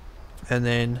 And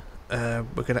then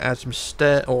we're going to add some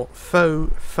faux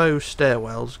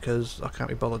stairwells, because I can't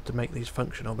be bothered to make these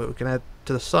functional. But we can add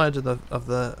to the sides of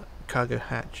the cargo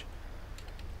hatch.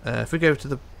 If we go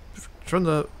to from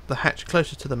the hatch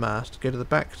closest to the mast, go to the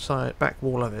back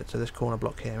wall of it, so this corner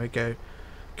block here, we go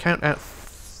count out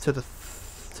to the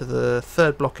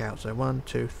 3rd block out, so 1,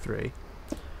 2, 3,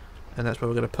 and that's where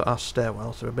we're going to put our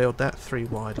stairwell. So we'll build that 3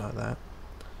 wide like that,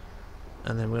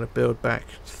 and then we're going to build back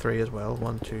 3 as well,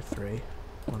 1, 2, 3,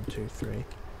 1, 2, 3,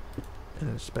 and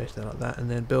then space there like that, and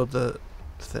then build the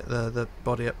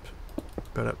body up,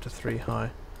 build up to 3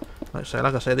 high, like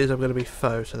I say. These are going to be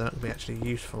faux, so they're not going to be actually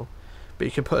useful. But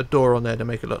you can put a door on there to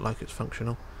make it look like it's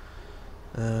functional,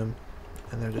 and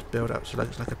then just build up so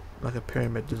it's like a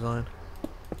pyramid design.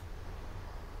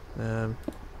 But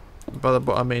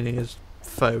what I'm meaning is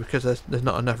faux, because there's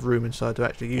not enough room inside to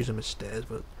actually use them as stairs,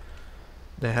 but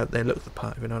they look the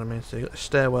part, if you know what I mean. So you got a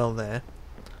stairwell there,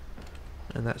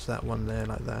 and that's that one there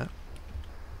like that.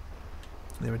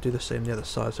 And then we do the same on the other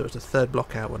side, so it's the 3rd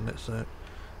block out, wasn't it? So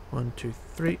 1, 2,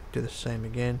 3. Do the same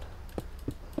again.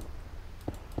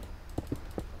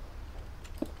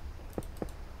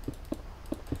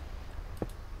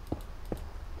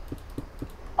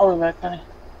 I'll be back, honey.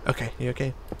 Okay, you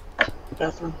okay?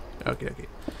 Bathroom. Okay, okay.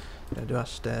 Now do our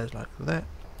stairs like that.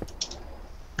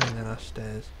 And then our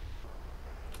stairs.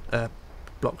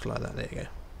 Blocks like that. There you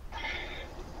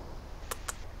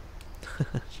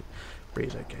go.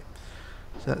 Breeze, okay.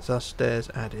 So that's our stairs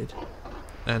added.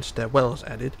 And stairwells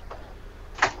added.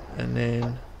 And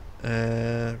then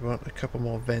we want a couple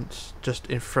more vents just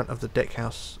in front of the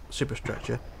deckhouse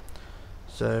superstructure.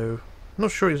 So I'm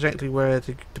not sure exactly where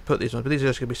to put these ones, but these are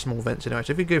just going to be small vents anyway.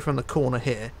 So if you go from the corner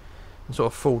here and sort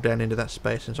of fall down into that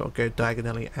space and sort of go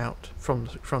diagonally out from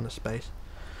the space,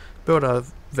 build a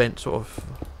vent sort of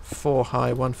 4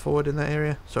 high, 1 forward in that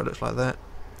area, so it looks like that.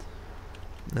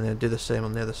 And then do the same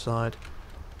on the other side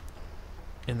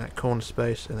in that corner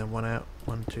space, and then 1 out,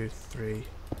 1, 2, 3,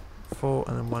 4,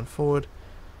 and then 1 forward.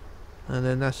 And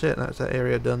then that's it. That's that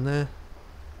area done there.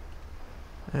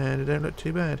 And it don't look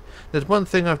too bad. There's one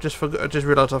thing I've just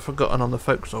realised I've forgotten on the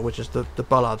forecastle, which is the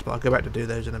bollards, but I'll go back to do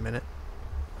those in a minute.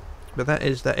 But that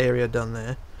is that area done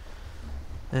there,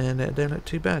 and it don't look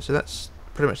too bad. So that's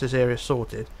pretty much this area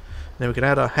sorted. Then we can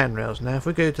add our handrails. Now if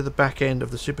we go to the back end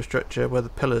of the superstructure where the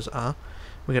pillars are,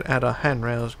 we can add our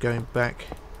handrails going back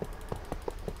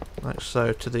like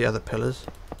so to the other pillars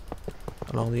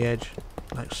along the edge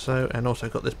like so, and also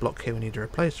got this block here we need to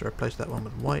replace, so replace that one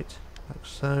with white like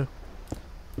so,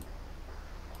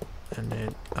 and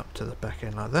then up to the back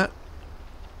end like that.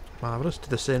 Marvellous. Do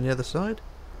the same on the other side,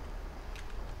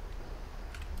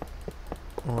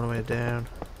 all the way down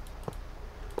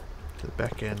to the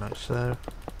back end like so.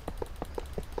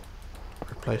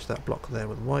 Replace that block there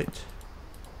with white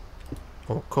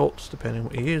or quartz depending on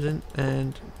what you're using,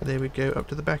 and there we go up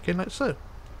to the back end like so.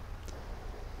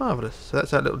 Marvellous. So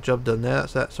that's that little job done there.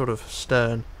 That's that sort of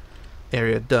stern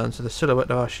area done. So the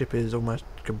silhouette of our ship is almost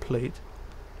complete.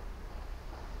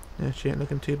 Yeah, she ain't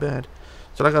looking too bad.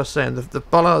 So like I was saying, the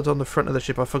bollards on the front of the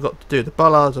ship I forgot to do. The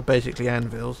bollards are basically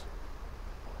anvils.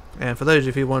 And for those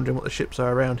of you wondering what the ships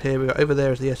are around here, we got over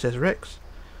there is the SS Rex,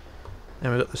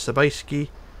 and we've got the Sabaiski,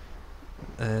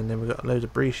 and then we've got loads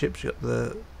of Bree ships. We've got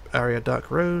the Aria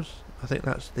Dark Rose, I think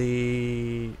that's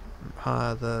the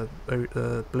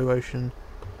Blue Ocean.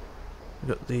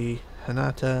 We've got the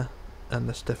Hanata and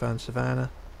the Stefan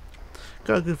Savannah.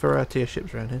 Got a good variety of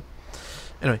ships around here.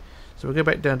 Anyway, so we'll go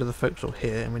back down to the forecastle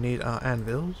here, and we need our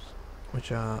anvils,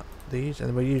 which are these,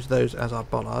 and we'll use those as our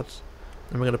bollards.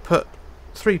 And we're going to put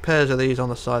 3 pairs of these on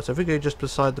the side. So if we go just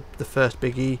beside the first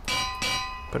big E,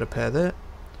 put a pair there.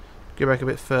 Go back a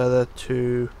bit further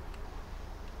to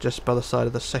just by the side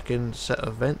of the second set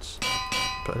of vents,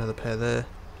 put another pair there,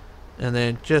 and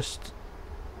then just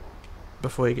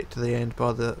before you get to the end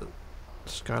by the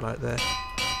skylight there,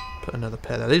 put another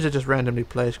pair there. These are just randomly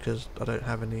placed because I don't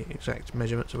have any exact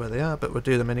measurements of where they are, but we'll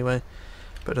do them anyway.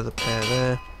 Put another pair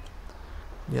there,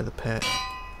 the other pair,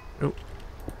 oh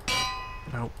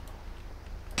no,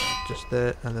 just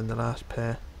there, and then the last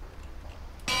pair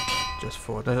just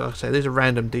forward. Like I say, these are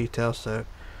random details, so you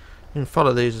can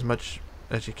follow these as much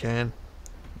as you can,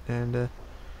 and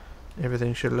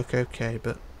everything should look okay,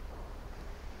 but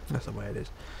that's the way it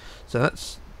is. So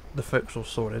that's the forecastle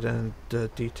sorted, and the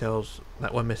details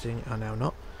that were missing are now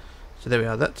not. So there we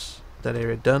are, that's that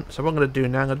area done. So what I'm going to do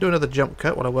now, I'm going to do another jump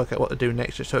cut while I work out what to do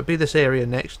next. So it'll be this area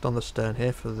next on the stern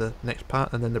here for the next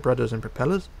part, and then the rudders and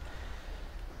propellers,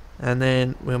 and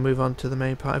then we'll move on to the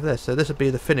main part of this. So this will be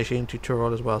the finishing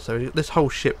tutorial as well. So this whole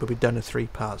ship will be done in 3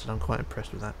 parts, and I'm quite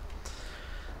impressed with that.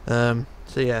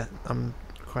 So yeah, I'm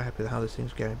quite happy with how this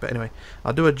thing's going. But anyway,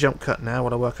 I'll do a jump cut now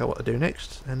while I work out what to do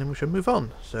next, and then we shall move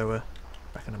on. So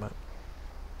back in a moment.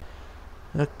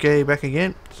 Okay, back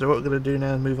again. So what we're going to do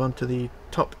now is move on to the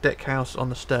top deck house on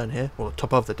the stern here, or the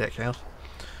top of the deck house.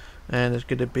 And there's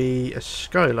going to be a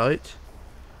skylight,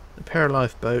 a pair of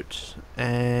lifeboats,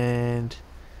 and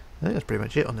I think that's pretty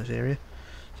much it on this area.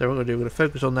 So what we're going to do, we're going to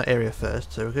focus on that area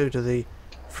first. So we'll go to the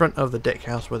front of the deck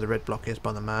house where the red block is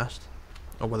by the mast,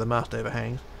 or where the mast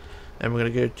overhangs, and we're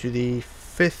going to go to the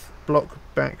 5th block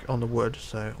back on the wood.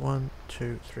 So 1,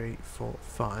 2, 3, 4,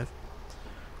 5.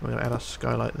 We're going to add our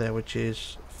skylight there, which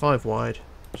is 5 wide,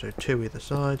 so 2 either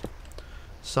side.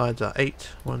 Sides are 8.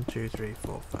 1, 2, 3,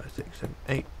 4, 5, 6, 7,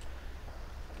 8.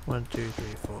 1, 2, 3,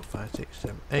 4, 5, 6,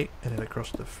 7, 8, and then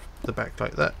across the back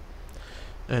like that.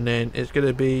 And then it's going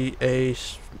to be a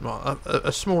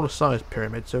smaller size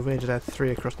pyramid, so we just add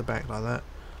 3 across the back like that,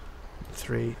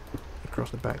 3 across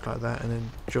the back like that, and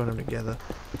then join them together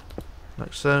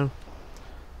like so.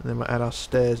 And then we'll add our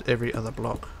stairs every other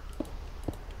block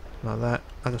like that,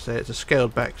 like I say, it's a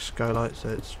scaled back skylight, so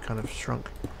it's kind of shrunk.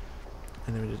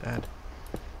 And then we just add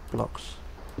blocks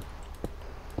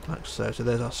like so. So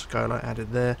there's our skylight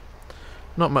added there.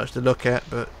 Not much to look at,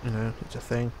 but you know, it's a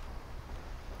thing.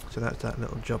 So that's that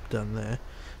little job done there.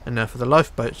 And now for the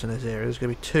lifeboats in this area, there's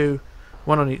going to be two,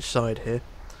 one on each side here,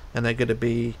 and they're going to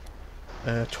be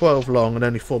 12 long and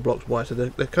only 4 blocks wide. So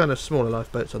they're kind of smaller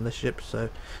lifeboats on this ship. So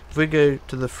if we go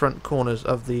to the front corners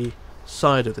of the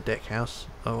side of the deck house,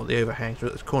 or the overhang, so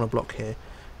this corner block here,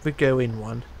 if we go in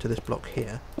one to this block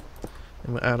here,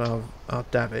 and we'll add our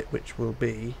davit, which will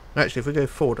be, actually if we go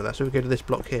forward of that, so we go to this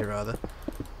block here rather,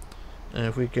 and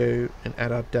if we go and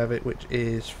add our davit, which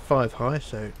is 5 high,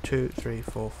 so 2, 3,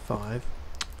 4, 5,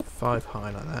 5 high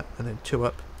like that, and then 2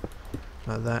 up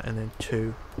like that, and then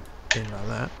 2 in like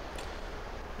that,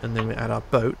 and then we add our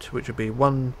boat, which would be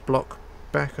 1 block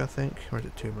back, I think, or is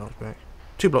it 2 blocks back?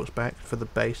 2 blocks back for the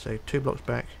base, so 2 blocks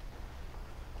back,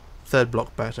 3rd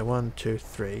block back, so 1, 2,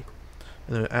 3, and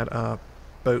then we add our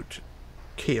boat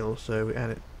keel, so we add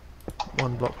it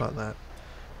 1 block like that,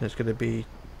 and it's going to be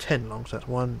 10 long, so that's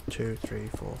 1, 2, 3,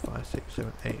 4, 5, 6,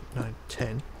 7, 8, 9,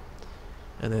 10,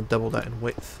 and then double that in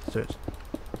width, so it's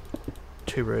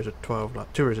 2 rows of 12,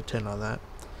 like 2 rows of 10 like that,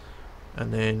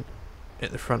 and then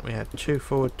at the front we had 2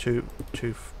 forward, 2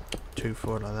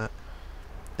 forward like that,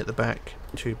 at the back,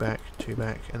 2 back, 2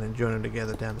 back, and then join them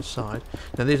together down the side.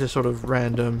 Now these are sort of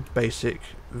random, basic,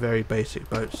 very basic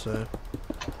boats, so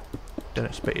don't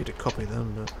expect you to copy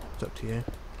them, but it's up to you.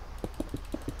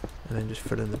 And then just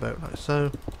fill in the boat like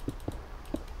so,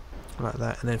 like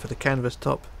that. And then for the canvas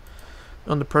top,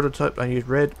 on the prototype I used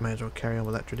red, may as well carry on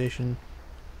with that tradition.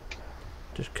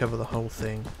 Just cover the whole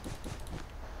thing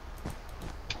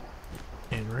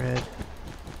in red.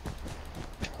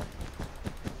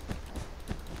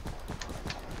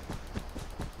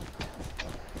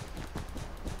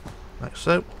 Like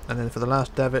so. And then for the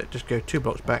last davit, just go 2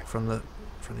 blocks back from the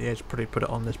edge, probably put it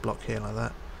on this block here like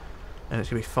that. And it's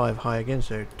going to be 5 high again,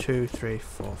 so 2, 3,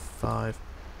 4, 5,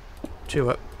 2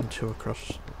 up and 2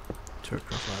 across like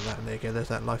that, and there you go, there's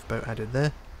that lifeboat added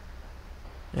there.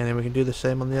 And then we can do the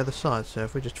same on the other side, so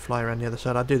if we just fly around the other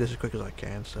side, I'll do this as quick as I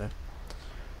can, so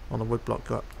on the wood block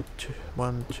go up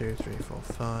 1, 2, 3, 4,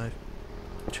 5,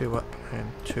 2 up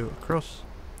and 2 across,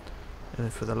 and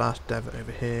then for the last davit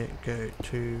over here, go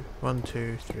 1,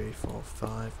 2, 3, 4,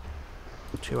 5,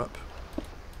 2 up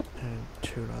and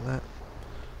 2 like that.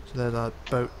 So there's our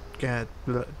boat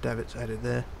davits added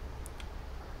there.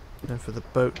 And then for the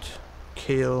boat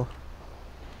keel,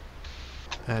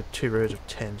 add 2 rows of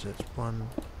 10, so it's 1,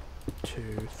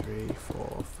 2, 3,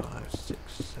 4, 5, 6,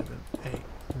 7, 8,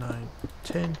 9,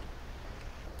 10. And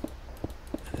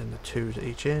then the 2s at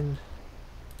each end.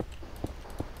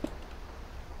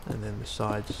 And then the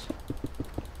sides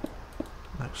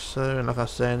like so. And like I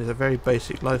was saying, these are very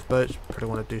basic lifeboats. Probably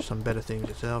want to do some better things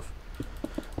yourself.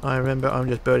 I remember I'm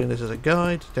just building this as a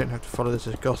guide, don't have to follow this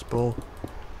as gospel,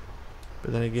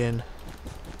 but then again,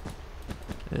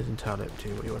 it is entirely up to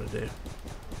you what you want to do.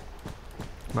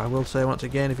 But I will say once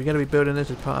again, if you're going to be building this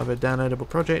as part of a downloadable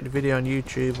project, a video on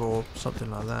YouTube or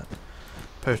something like that,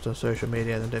 post on social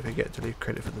media, then don't forget to leave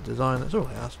credit for the design, that's all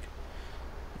I ask.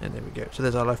 And there we go, so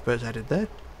there's our lifeboats added there,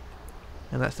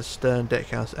 and that's the stern deck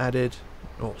house added,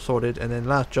 or sorted, and then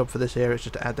last job for this area is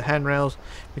just to add the handrails.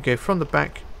 We go from the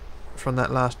back, from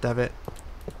that last davit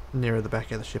nearer the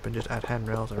back of the ship, and just add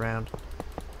handrails around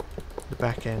the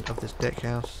back end of this deck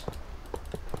house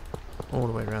all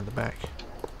the way around the back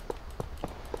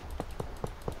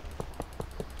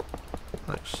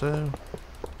like so,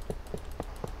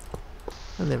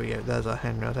 and there we go, there's our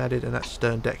handrails added, and that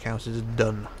stern deck house is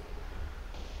done.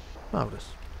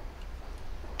 Marvellous.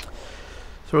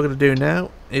 So what we're going to do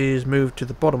now is move to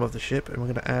the bottom of the ship, and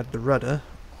we're going to add the rudder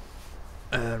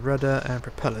and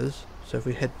propellers. So if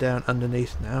we head down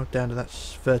underneath now, down to that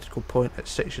vertical point at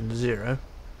section 0,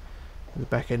 the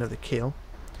back end of the keel,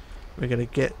 we're going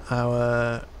to get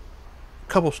our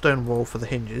cobblestone wall for the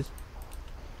hinges.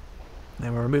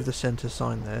 Now we'll remove the centre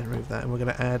sign there, remove that, and we're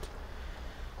going to add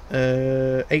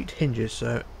 8 hinges,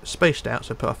 so spaced out,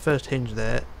 so put our first hinge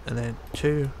there, and then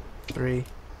 2, 3,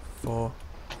 4,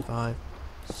 5,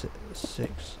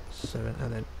 6, 7,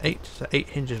 and then 8, so 8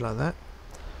 hinges like that.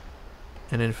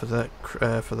 And then for the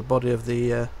body of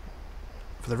the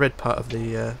for the red part of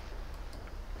the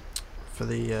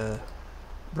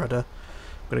rudder,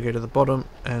 we're going to go to the bottom,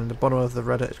 and the bottom of the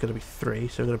rudder is going to be 3.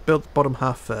 So we're going to build the bottom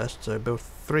half first. So build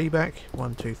 3 back,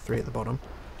 1, 2, 3 at the bottom,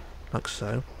 like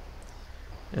so.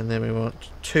 And then we want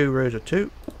 2 rows of 2,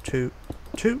 2,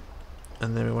 2,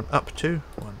 and then we want up 2,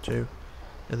 1, 2,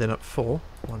 and then up 4,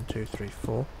 1, 2, 3,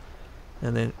 4,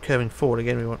 and then curving forward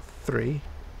again we want 3.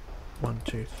 1,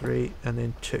 2, 3, and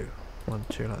then 2. 1,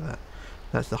 2, like that.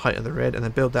 That's the height of the red, and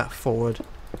then build that forward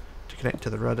to connect to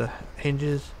the rudder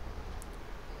hinges,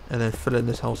 and then fill in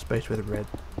this whole space with red.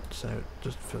 So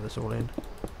just fill this all in,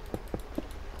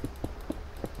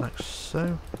 like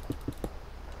so.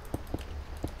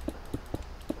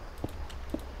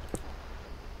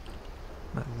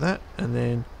 Like that, and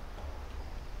then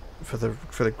for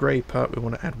the grey part we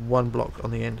want to add 1 block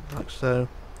on the end, like so,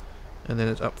 and then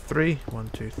it's up 3, 1,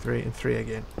 2, 3, and 3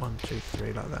 again, 1, 2,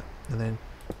 3, like that, and then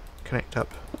connect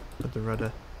up with the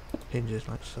rudder hinges,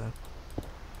 like so.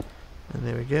 And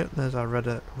there we go, there's our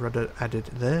rudder added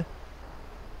there,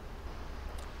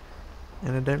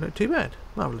 and it don't look too bad.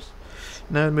 Marvellous.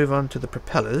 Now we move on to the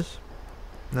propellers.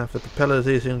 Now for the propellers,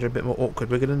 these things are a bit more awkward.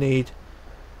 We're going to need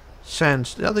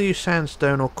either use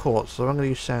sandstone or quartz, so I'm going to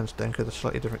use sandstone because it's a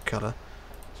slightly different colour.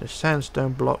 So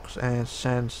sandstone blocks and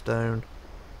sandstone,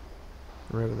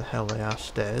 wherever the hell they are,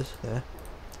 stairs there.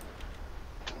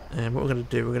 And what we're going to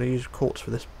do, we're going to use quartz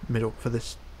for this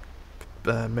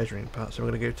measuring part. So we're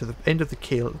going to go to the end of the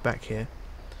keel at the back here,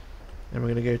 and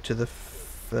we're going to go to the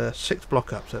 6th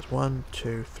block up. So that's 1,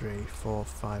 2, 3, 4,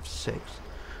 5, 6,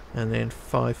 and then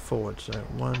 5 forward. So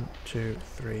 1, 2,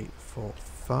 3, 4,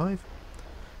 5.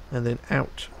 And then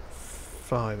out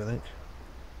 5, I think.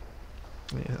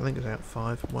 Yeah, I think it's out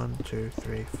 5. 1, 2,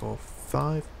 3, 4,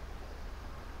 5.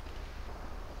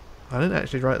 I didn't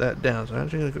actually write that down, so I'm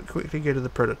actually going to quickly go to the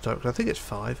prototype, because I think it's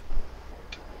 5.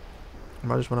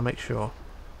 I just want to make sure.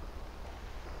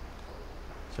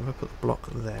 So if I put the block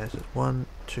there, so it's 1,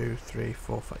 2, 3,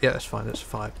 4, 5. Yeah, that's fine, that's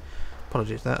 5.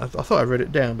 Apologies, that I thought I wrote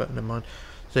it down, but never mind.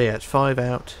 So yeah, it's 5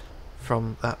 out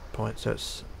from that point.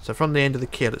 So from the end of the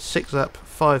keel, it's 6 up,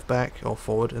 5 back or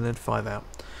forward, and then 5 out.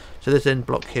 So this end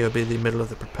block here will be the middle of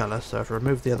the propeller. So if I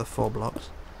remove the other 4 blocks,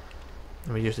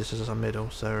 and we use this as our middle,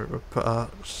 so we'll put our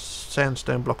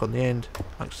sandstone block on the end,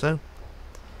 like so.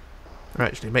 Or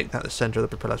actually make that the centre of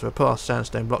the propeller. So we'll put our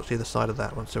sandstone blocks either side of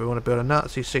that one. So we want to build a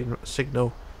Nazi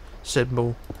symbol,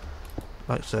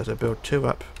 like so. So build 2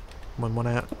 up, 1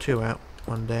 out, 2 out,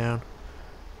 1 down.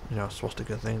 You know, a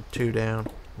swastika thing. 2 down,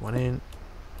 1 in,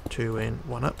 2 in,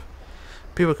 1 up.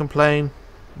 People complain,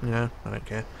 you know, I don't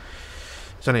care.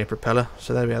 It's only a propeller.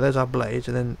 So there we are, there's our blades,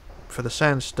 and then for the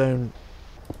sandstone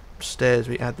stairs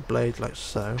we add the blades like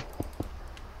so.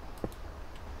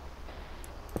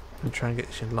 And try and get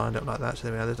this lined up like that. So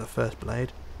there we are, there's our first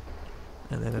blade.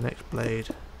 And then the next blade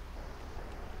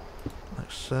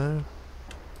like so.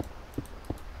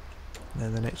 And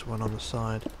then the next one on the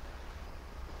side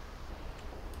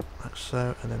like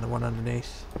so, and then the one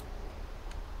underneath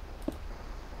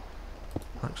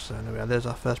like so. There we are, there's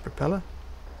our first propeller,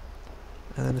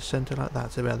 and then the centre like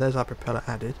that. So there we are, there's our propeller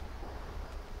added.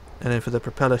 And then for the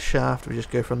propeller shaft we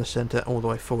just go from the centre all the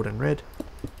way forward in red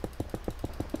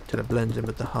till it blends in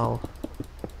with the hull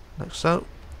like so.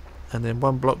 And then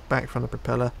 1 block back from the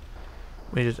propeller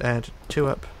we just add 2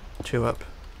 up, 2 up,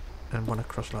 and 1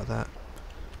 across like that,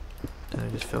 and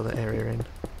then just fill the area in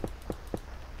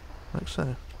like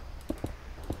so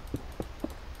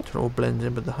till it all blends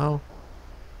in with the hull.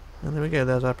 And there we go,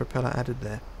 there's our propeller added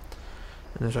there.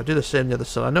 And then so I do the same the other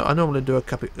side. I normally do a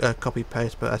copy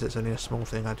paste, but as it's only a small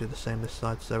thing I do the same this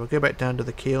side. So we'll go back down to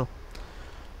the keel,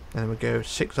 and then we'll go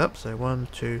 6 up, so 1,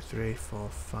 2, 3, 4,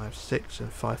 5, 6,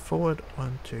 and 5 forward,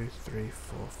 1, 2, 3,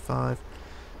 4, 5,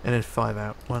 and then 5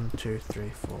 out, 1, 2, 3,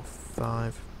 4,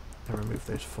 5, and remove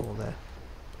those 4 there.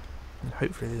 And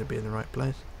hopefully these will be in the right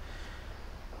place.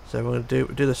 So we're going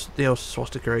to do the old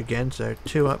swastika again, so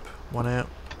 2 up, 1 out,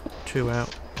 2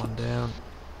 out, 1 down,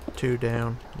 2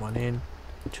 down, 1 in,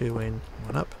 2 in,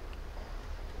 1 up,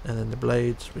 and then the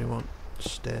blades we want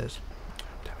stairs.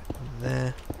 Damn it.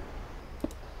 There,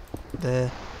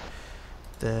 there,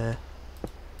 there,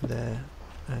 there,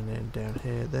 and then down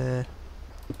here, there,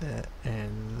 there,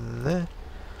 and there,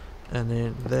 and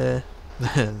then there,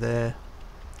 there, there,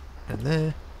 and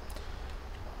there,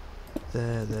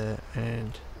 there,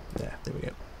 and there. There we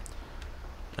go.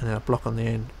 And then a block on the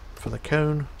end for the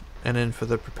cone, and then for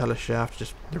the propeller shaft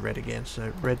just the red again,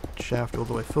 so red shaft all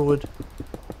the way forward,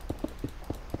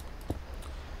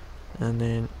 and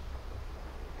then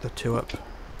the 2 up,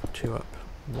 2 up,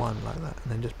 1 like that,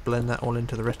 and then just blend that all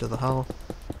into the rest of the hull.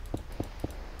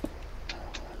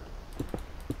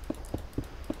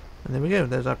 And there we go,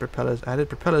 there's our propellers added.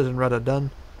 Propellers and rudder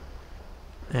done,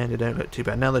 and it don't look too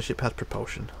bad. Now the ship has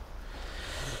propulsion.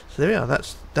 So there we are,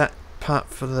 that's that part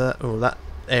for that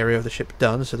area of the ship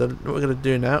done. So what we're going to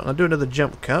do now, I'll do another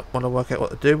jump cut while I work out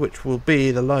what to do, which will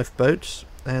be the lifeboats,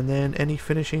 and then any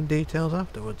finishing details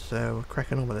afterwards. So we're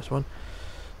cracking on with this one.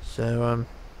 So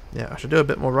yeah, I should do a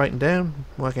bit more writing down,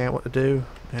 working out what to do,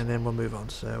 and then we'll move on.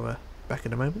 So back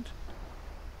in a moment.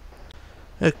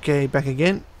 Okay, back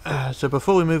again. So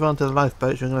before we move on to the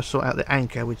lifeboats, we're going to sort out the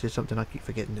anchor, which is something I keep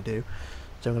forgetting to do.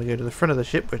 So I'm going to go to the front of the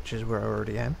ship, which is where I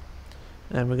already am.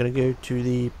 And we're going to go to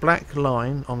the black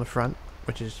line on the front,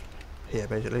 which is here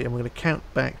basically, and we're going to count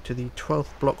back to the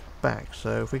 12th block back.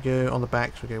 So if we go on the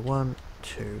backs, we go 1,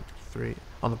 2, 3,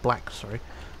 on the black, sorry.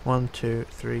 1, 2,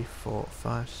 3, 4,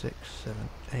 5, 6, 7,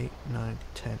 8, 9,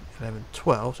 10, 11,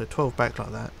 12. So 12 back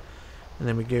like that. And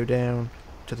then we go down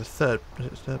to the third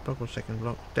block or second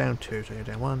block? Down 2, so you're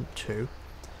down 1, 2.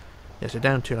 Yeah, so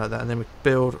down 2 like that, and then we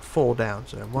build 4 down.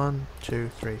 So 1,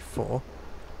 2, 3, 4,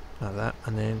 like that.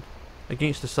 And then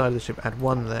against the side of the ship, add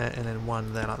 1 there, and then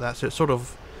 1 there like that. So it's sort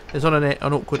of, it's on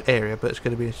an awkward area, but it's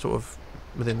going to be sort of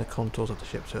within the contours of the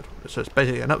ship. So it's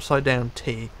basically an upside down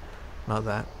T, like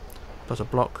that, plus a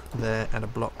block there and a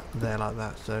block there like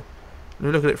that. So if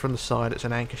we look at it from the side, it's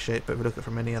an anchor shape, but if we look at it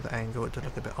from any other angle, it does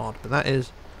look a bit odd. But that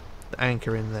is the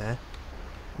anchor in there.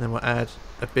 And then we'll add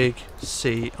a big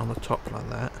C on the top like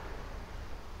that.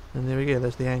 And there we go,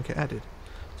 there's the anchor added.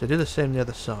 So do the same the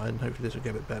other side, and hopefully this will go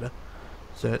a bit better.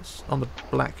 So it's on the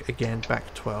black again,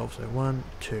 back 12. So 1,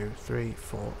 2, 3,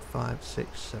 4, 5,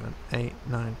 6, 7, 8,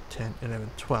 9, 10,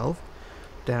 11, 12.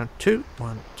 Down 2,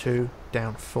 1, 2,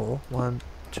 down 4. 1,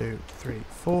 2, 3,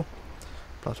 4.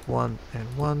 Plus 1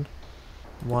 and 1.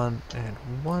 1 and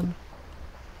 1.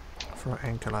 For an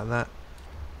anchor like that.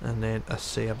 And then a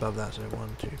C above that. So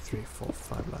 1, 2, 3, 4,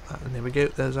 5 like that. And there we go,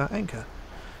 there's our anchor.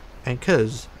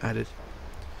 Anchors added.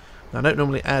 Now I don't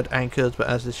normally add anchors, but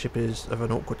as this ship is of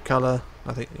an awkward colour,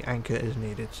 I think the anchor is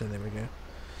needed, so there we go.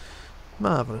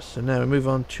 Marvellous. So now we move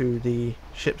on to the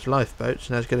ship's lifeboats.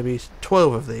 Now there's going to be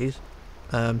 12 of these,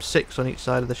 6 on each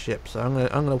side of the ship. So I'm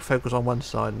going to focus on one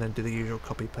side and then do the usual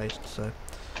copy paste. So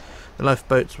the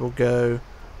lifeboats will go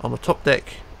on the top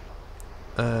deck,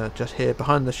 just here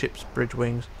behind the ship's bridge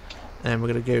wings, and we're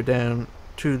going to go down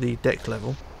to the deck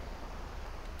level,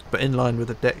 but in line with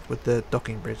the deck, with the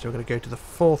docking bridge. So we're going to go to the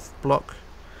 4th block.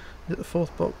 Is it the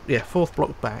 4th block? Yeah, 4th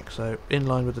block back. So in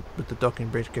line with the docking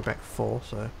bridge, go back 4.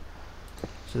 So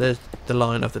there's the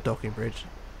line of the docking bridge.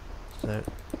 So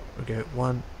we go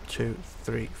 1, 2,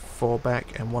 3, 4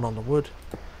 back, and 1 on the wood.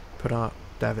 Put our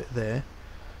davit there,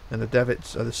 and the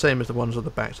davits are the same as the ones on the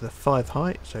back. So they're 5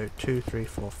 height. So 2, 3,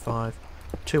 4, 5,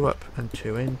 2 up and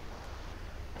 2 in,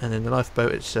 and then the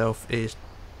lifeboat itself is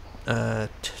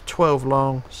 12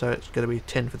 long, so it's going to be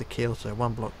 10 for the keel.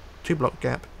 So 2 block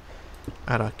gap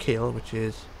at our keel, which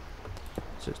is,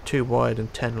 so it's 2 wide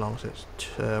and 10 long. So it's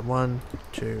 1,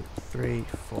 2, 3,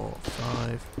 4,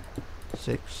 5,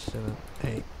 6, 7,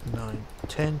 8, 9,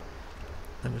 10,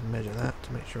 and just measure that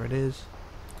to make sure it is.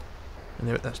 And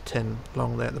there, that's 10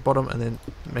 long there at the bottom, and then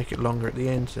make it longer at the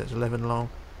end, so it's 11 long.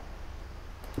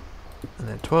 And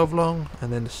then 12 long,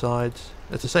 and then the sides.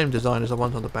 It's the same design as the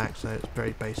ones on the back, so it's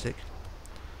very basic.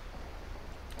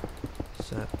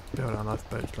 So build our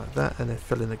lifeboats like that, and then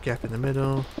fill in the gap in the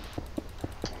middle,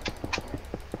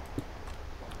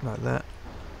 like that.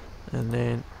 And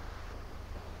then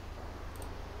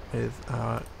with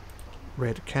our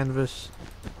red canvas,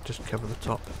 just cover the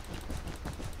top,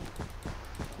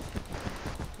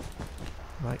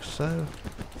 like so.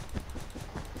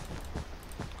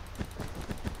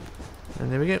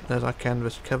 And there we go, there's our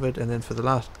canvas covered. And then for the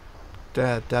last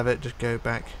davit, just go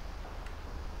back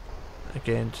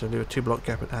again, so do a 2 block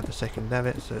gap and add the second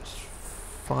davit, so it's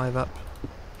 5 up,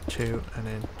 2, and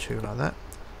then 2 like that.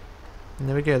 And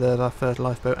there we go, there's our first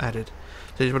lifeboat added.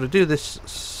 So you want to do this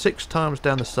 6 times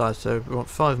down the side, so we want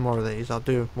 5 more of these. I'll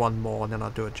do 1 more and then I'll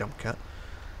do a jump cut.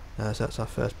 So that's our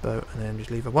first boat, and then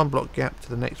just leave a 1 block gap to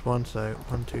the next one, so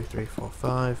 1, 2, 3, 4,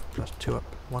 5, plus 2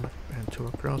 up, 1 and 2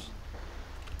 across.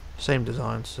 Same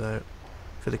design, so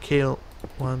for the keel,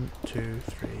 1, 2,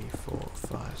 3, 4,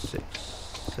 5, 6,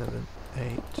 7,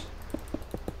 8,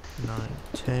 9,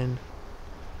 10.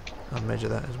 I'll measure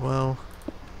that as well.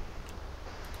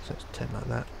 So it's 10 like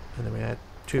that. And then we add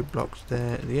 2 blocks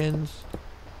there at the ends,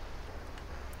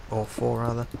 or 4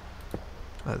 rather,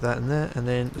 like that and there. And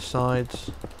then the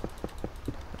sides,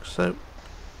 like so.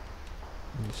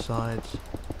 And the sides,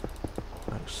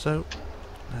 like so.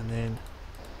 And then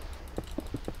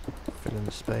fill in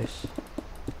the space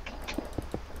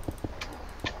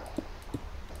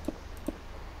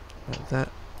like that.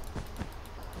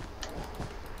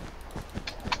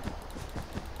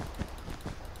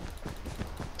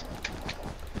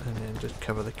 And then just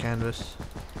cover the canvas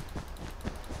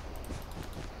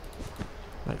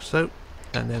like so.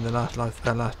 And then the last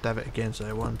davit again,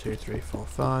 so 1, 2, 3, 4,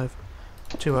 5,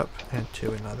 2 up and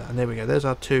 2 in like that. And there we go, there's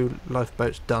our 2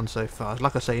 lifeboats done so far.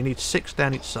 Like I say, you need 6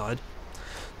 down each side.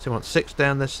 So we want 6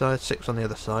 down this side, 6 on the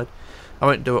other side. I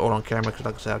won't do it all on camera because,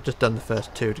 like I say, I've just done the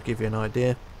first two to give you an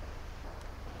idea.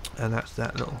 And that's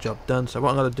that little job done. So what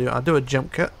I'm going to do, I'll do a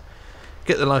jump cut,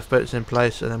 get the lifeboats in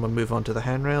place, and then we'll move on to the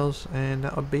handrails, and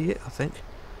that'll be it, I think.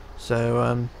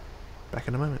 So, back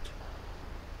in a moment.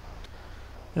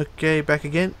 Okay, back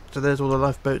again. So there's all the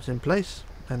lifeboats in place,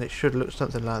 and it should look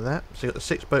something like that. So you've got the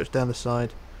 6 boats down the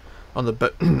side on the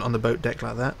boat on the boat deck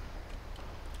like that.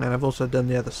 And I've also done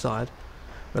the other side.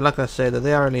 But like I said,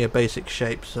 they are only a basic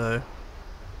shape, so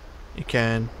you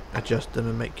can adjust them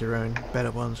and make your own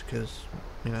better ones, because,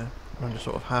 you know, I'm just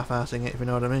sort of half-assing it, if you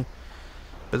know what I mean.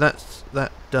 But that's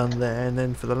that done there, and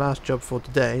then for the last job for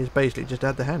today is basically just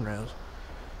add the handrails.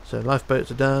 So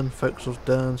lifeboats are done, forecastle's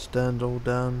done, stern's all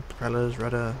done, propellers,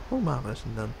 rudder, all marvellous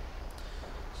and done.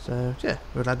 So yeah,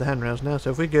 we'll add the handrails now. So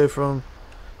if we go from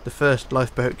the first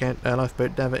lifeboat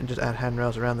davit and just add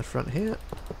handrails around the front here,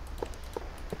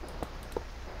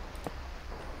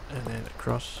 and then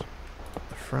across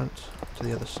the front to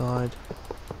the other side.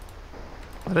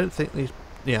 I don't think these,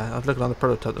 yeah, I was looking on the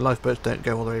prototype, the lifeboats don't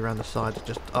go all the way around the sides,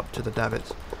 just up to the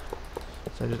davits.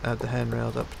 So just add the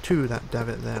handrails up to that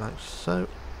davit there, like so.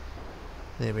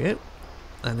 There we go.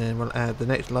 And then we'll add the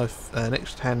next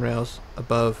next handrails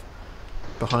above,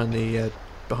 behind the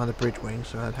bridge wing.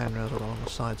 So add handrails all along the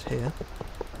sides here.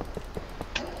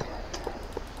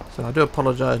 So I do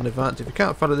apologise in advance if you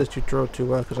can't follow this tutorial too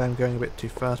well, because I'm going a bit too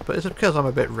fast, but it's because I'm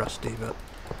a bit rusty, but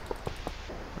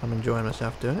I'm enjoying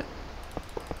myself doing it.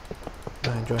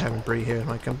 I enjoy having Bree here as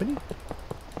my company.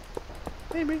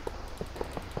 Hey Bree.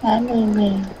 Hi,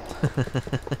 baby.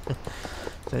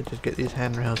 So just get these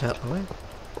handrails out of the way.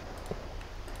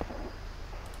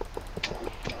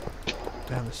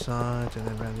 Down the sides and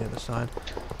then around the other side.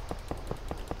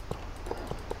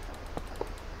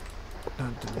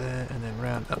 Down to there and then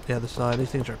round up the other side. These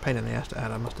things are a pain in the ass to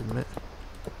add, I must admit.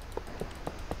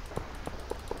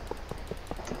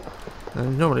 I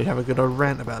normally have a good old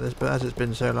rant about this, but as it's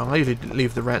been so long, I usually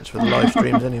leave the rants for the live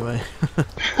streams anyway.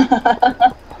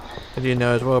 As you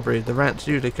know as well, Bree, the rants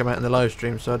usually come out in the live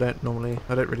stream, so I don't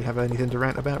really have anything to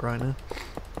rant about right now.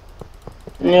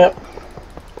 Yep.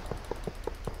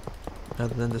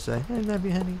 Other than to say, I love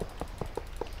you, honey.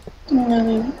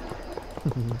 Mm.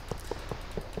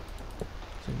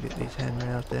 So get these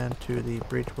handrails down to the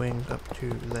bridge wings, up to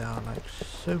there, like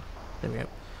so. There we go.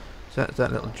 So that's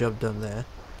that little job done there.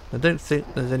 I don't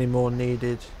think there's any more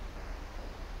needed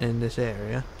in this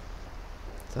area,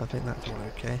 so I think that's all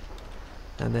okay.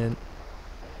 And then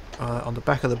on the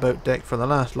back of the boat deck, for the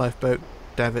last lifeboat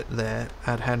davit there,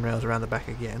 add handrails around the back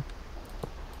again.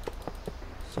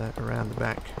 So around the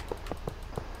back,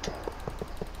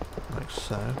 like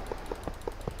so.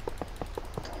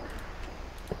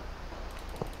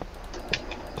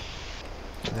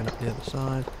 And then up the other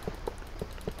side.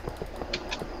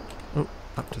 Oh,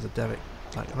 up to the davit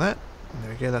like that. And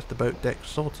there we go, that's the boat deck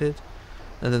sorted.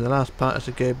 And then the last part is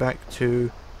to go back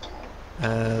to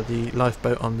the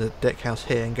lifeboat on the deck house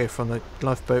here, and go from the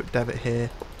lifeboat davit here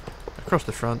across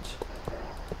the front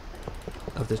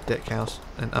of this deck house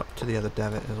and up to the other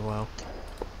davit as well.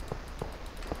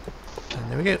 And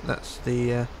there we go, that's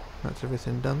the that's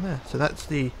everything done there. So that's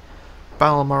the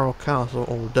Balmoral Castle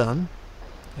all done,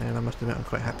 and I must admit I'm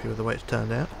quite happy with the way it's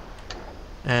turned out,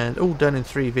 and all done in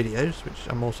 3 videos, which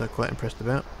I'm also quite impressed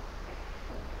about.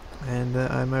 And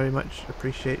I very much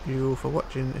appreciate you all for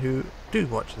watching, who do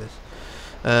watch this.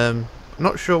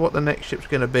 Not sure what the next ship's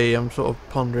going to be. I'm sort of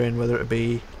pondering whether it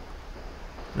be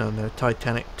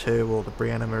Titanic 2 or the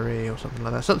Brianna Marie or something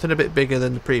like that. Something a bit bigger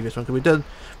than the previous one. Because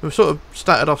we've sort of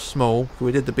started off small.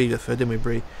 We did the Bielefeld, didn't we,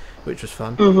 Brie? Which was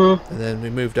fun. And then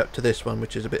we moved up to this one,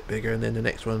 which is a bit bigger. And then the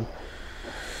next one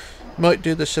might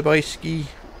do the Sobieski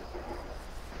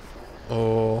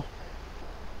or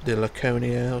the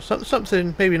Laconia, or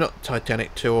something, maybe not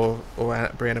Titanic 2 or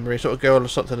Brianna Marie, sort of go on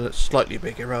something that's slightly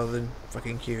bigger rather than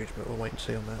fucking huge, but we'll wait and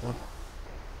see on that one.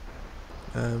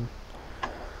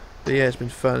 But yeah, it's been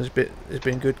fun. It's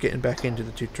been good getting back into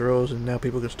the tutorials, and now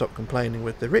people can stop complaining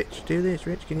with the Rich, do this,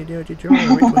 Rich, can you do a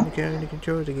tutorial? Rich, when you go into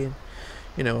controls again?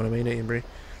 You know what I mean, don't you, Brie?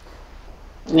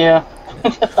 Yeah.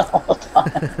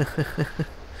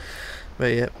 But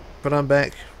yeah, but I'm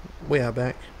back. We are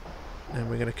back, and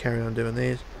we're going to carry on doing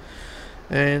these,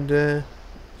 and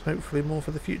hopefully more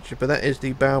for the future. But that is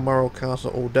the Balmoral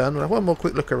Castle all done. We'll have one more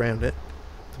quick look around it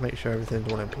to make sure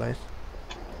everything's all in place.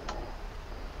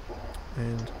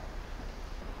 And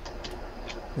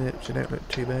yep, so don't look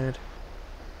too bad.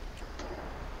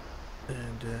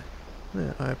 And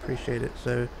yeah, I appreciate it.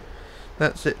 So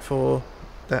that's it for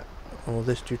that or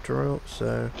this tutorial.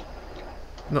 So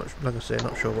like I say,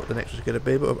 not sure what the next is going to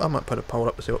be, but I might put a poll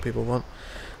up to see what people want,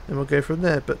 and we'll go from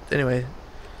there. But anyway,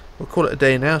 we'll call it a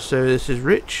day now. So this is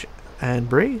Rich and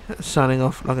Bree signing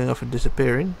off, logging off and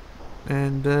disappearing.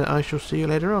 And I shall see you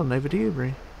later on. Over to you,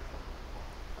 Bree.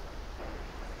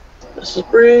 This is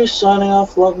Bree signing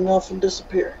off, logging off, and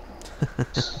disappearing.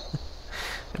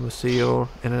 And we'll see you all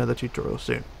in another tutorial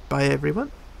soon. Bye,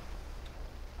 everyone.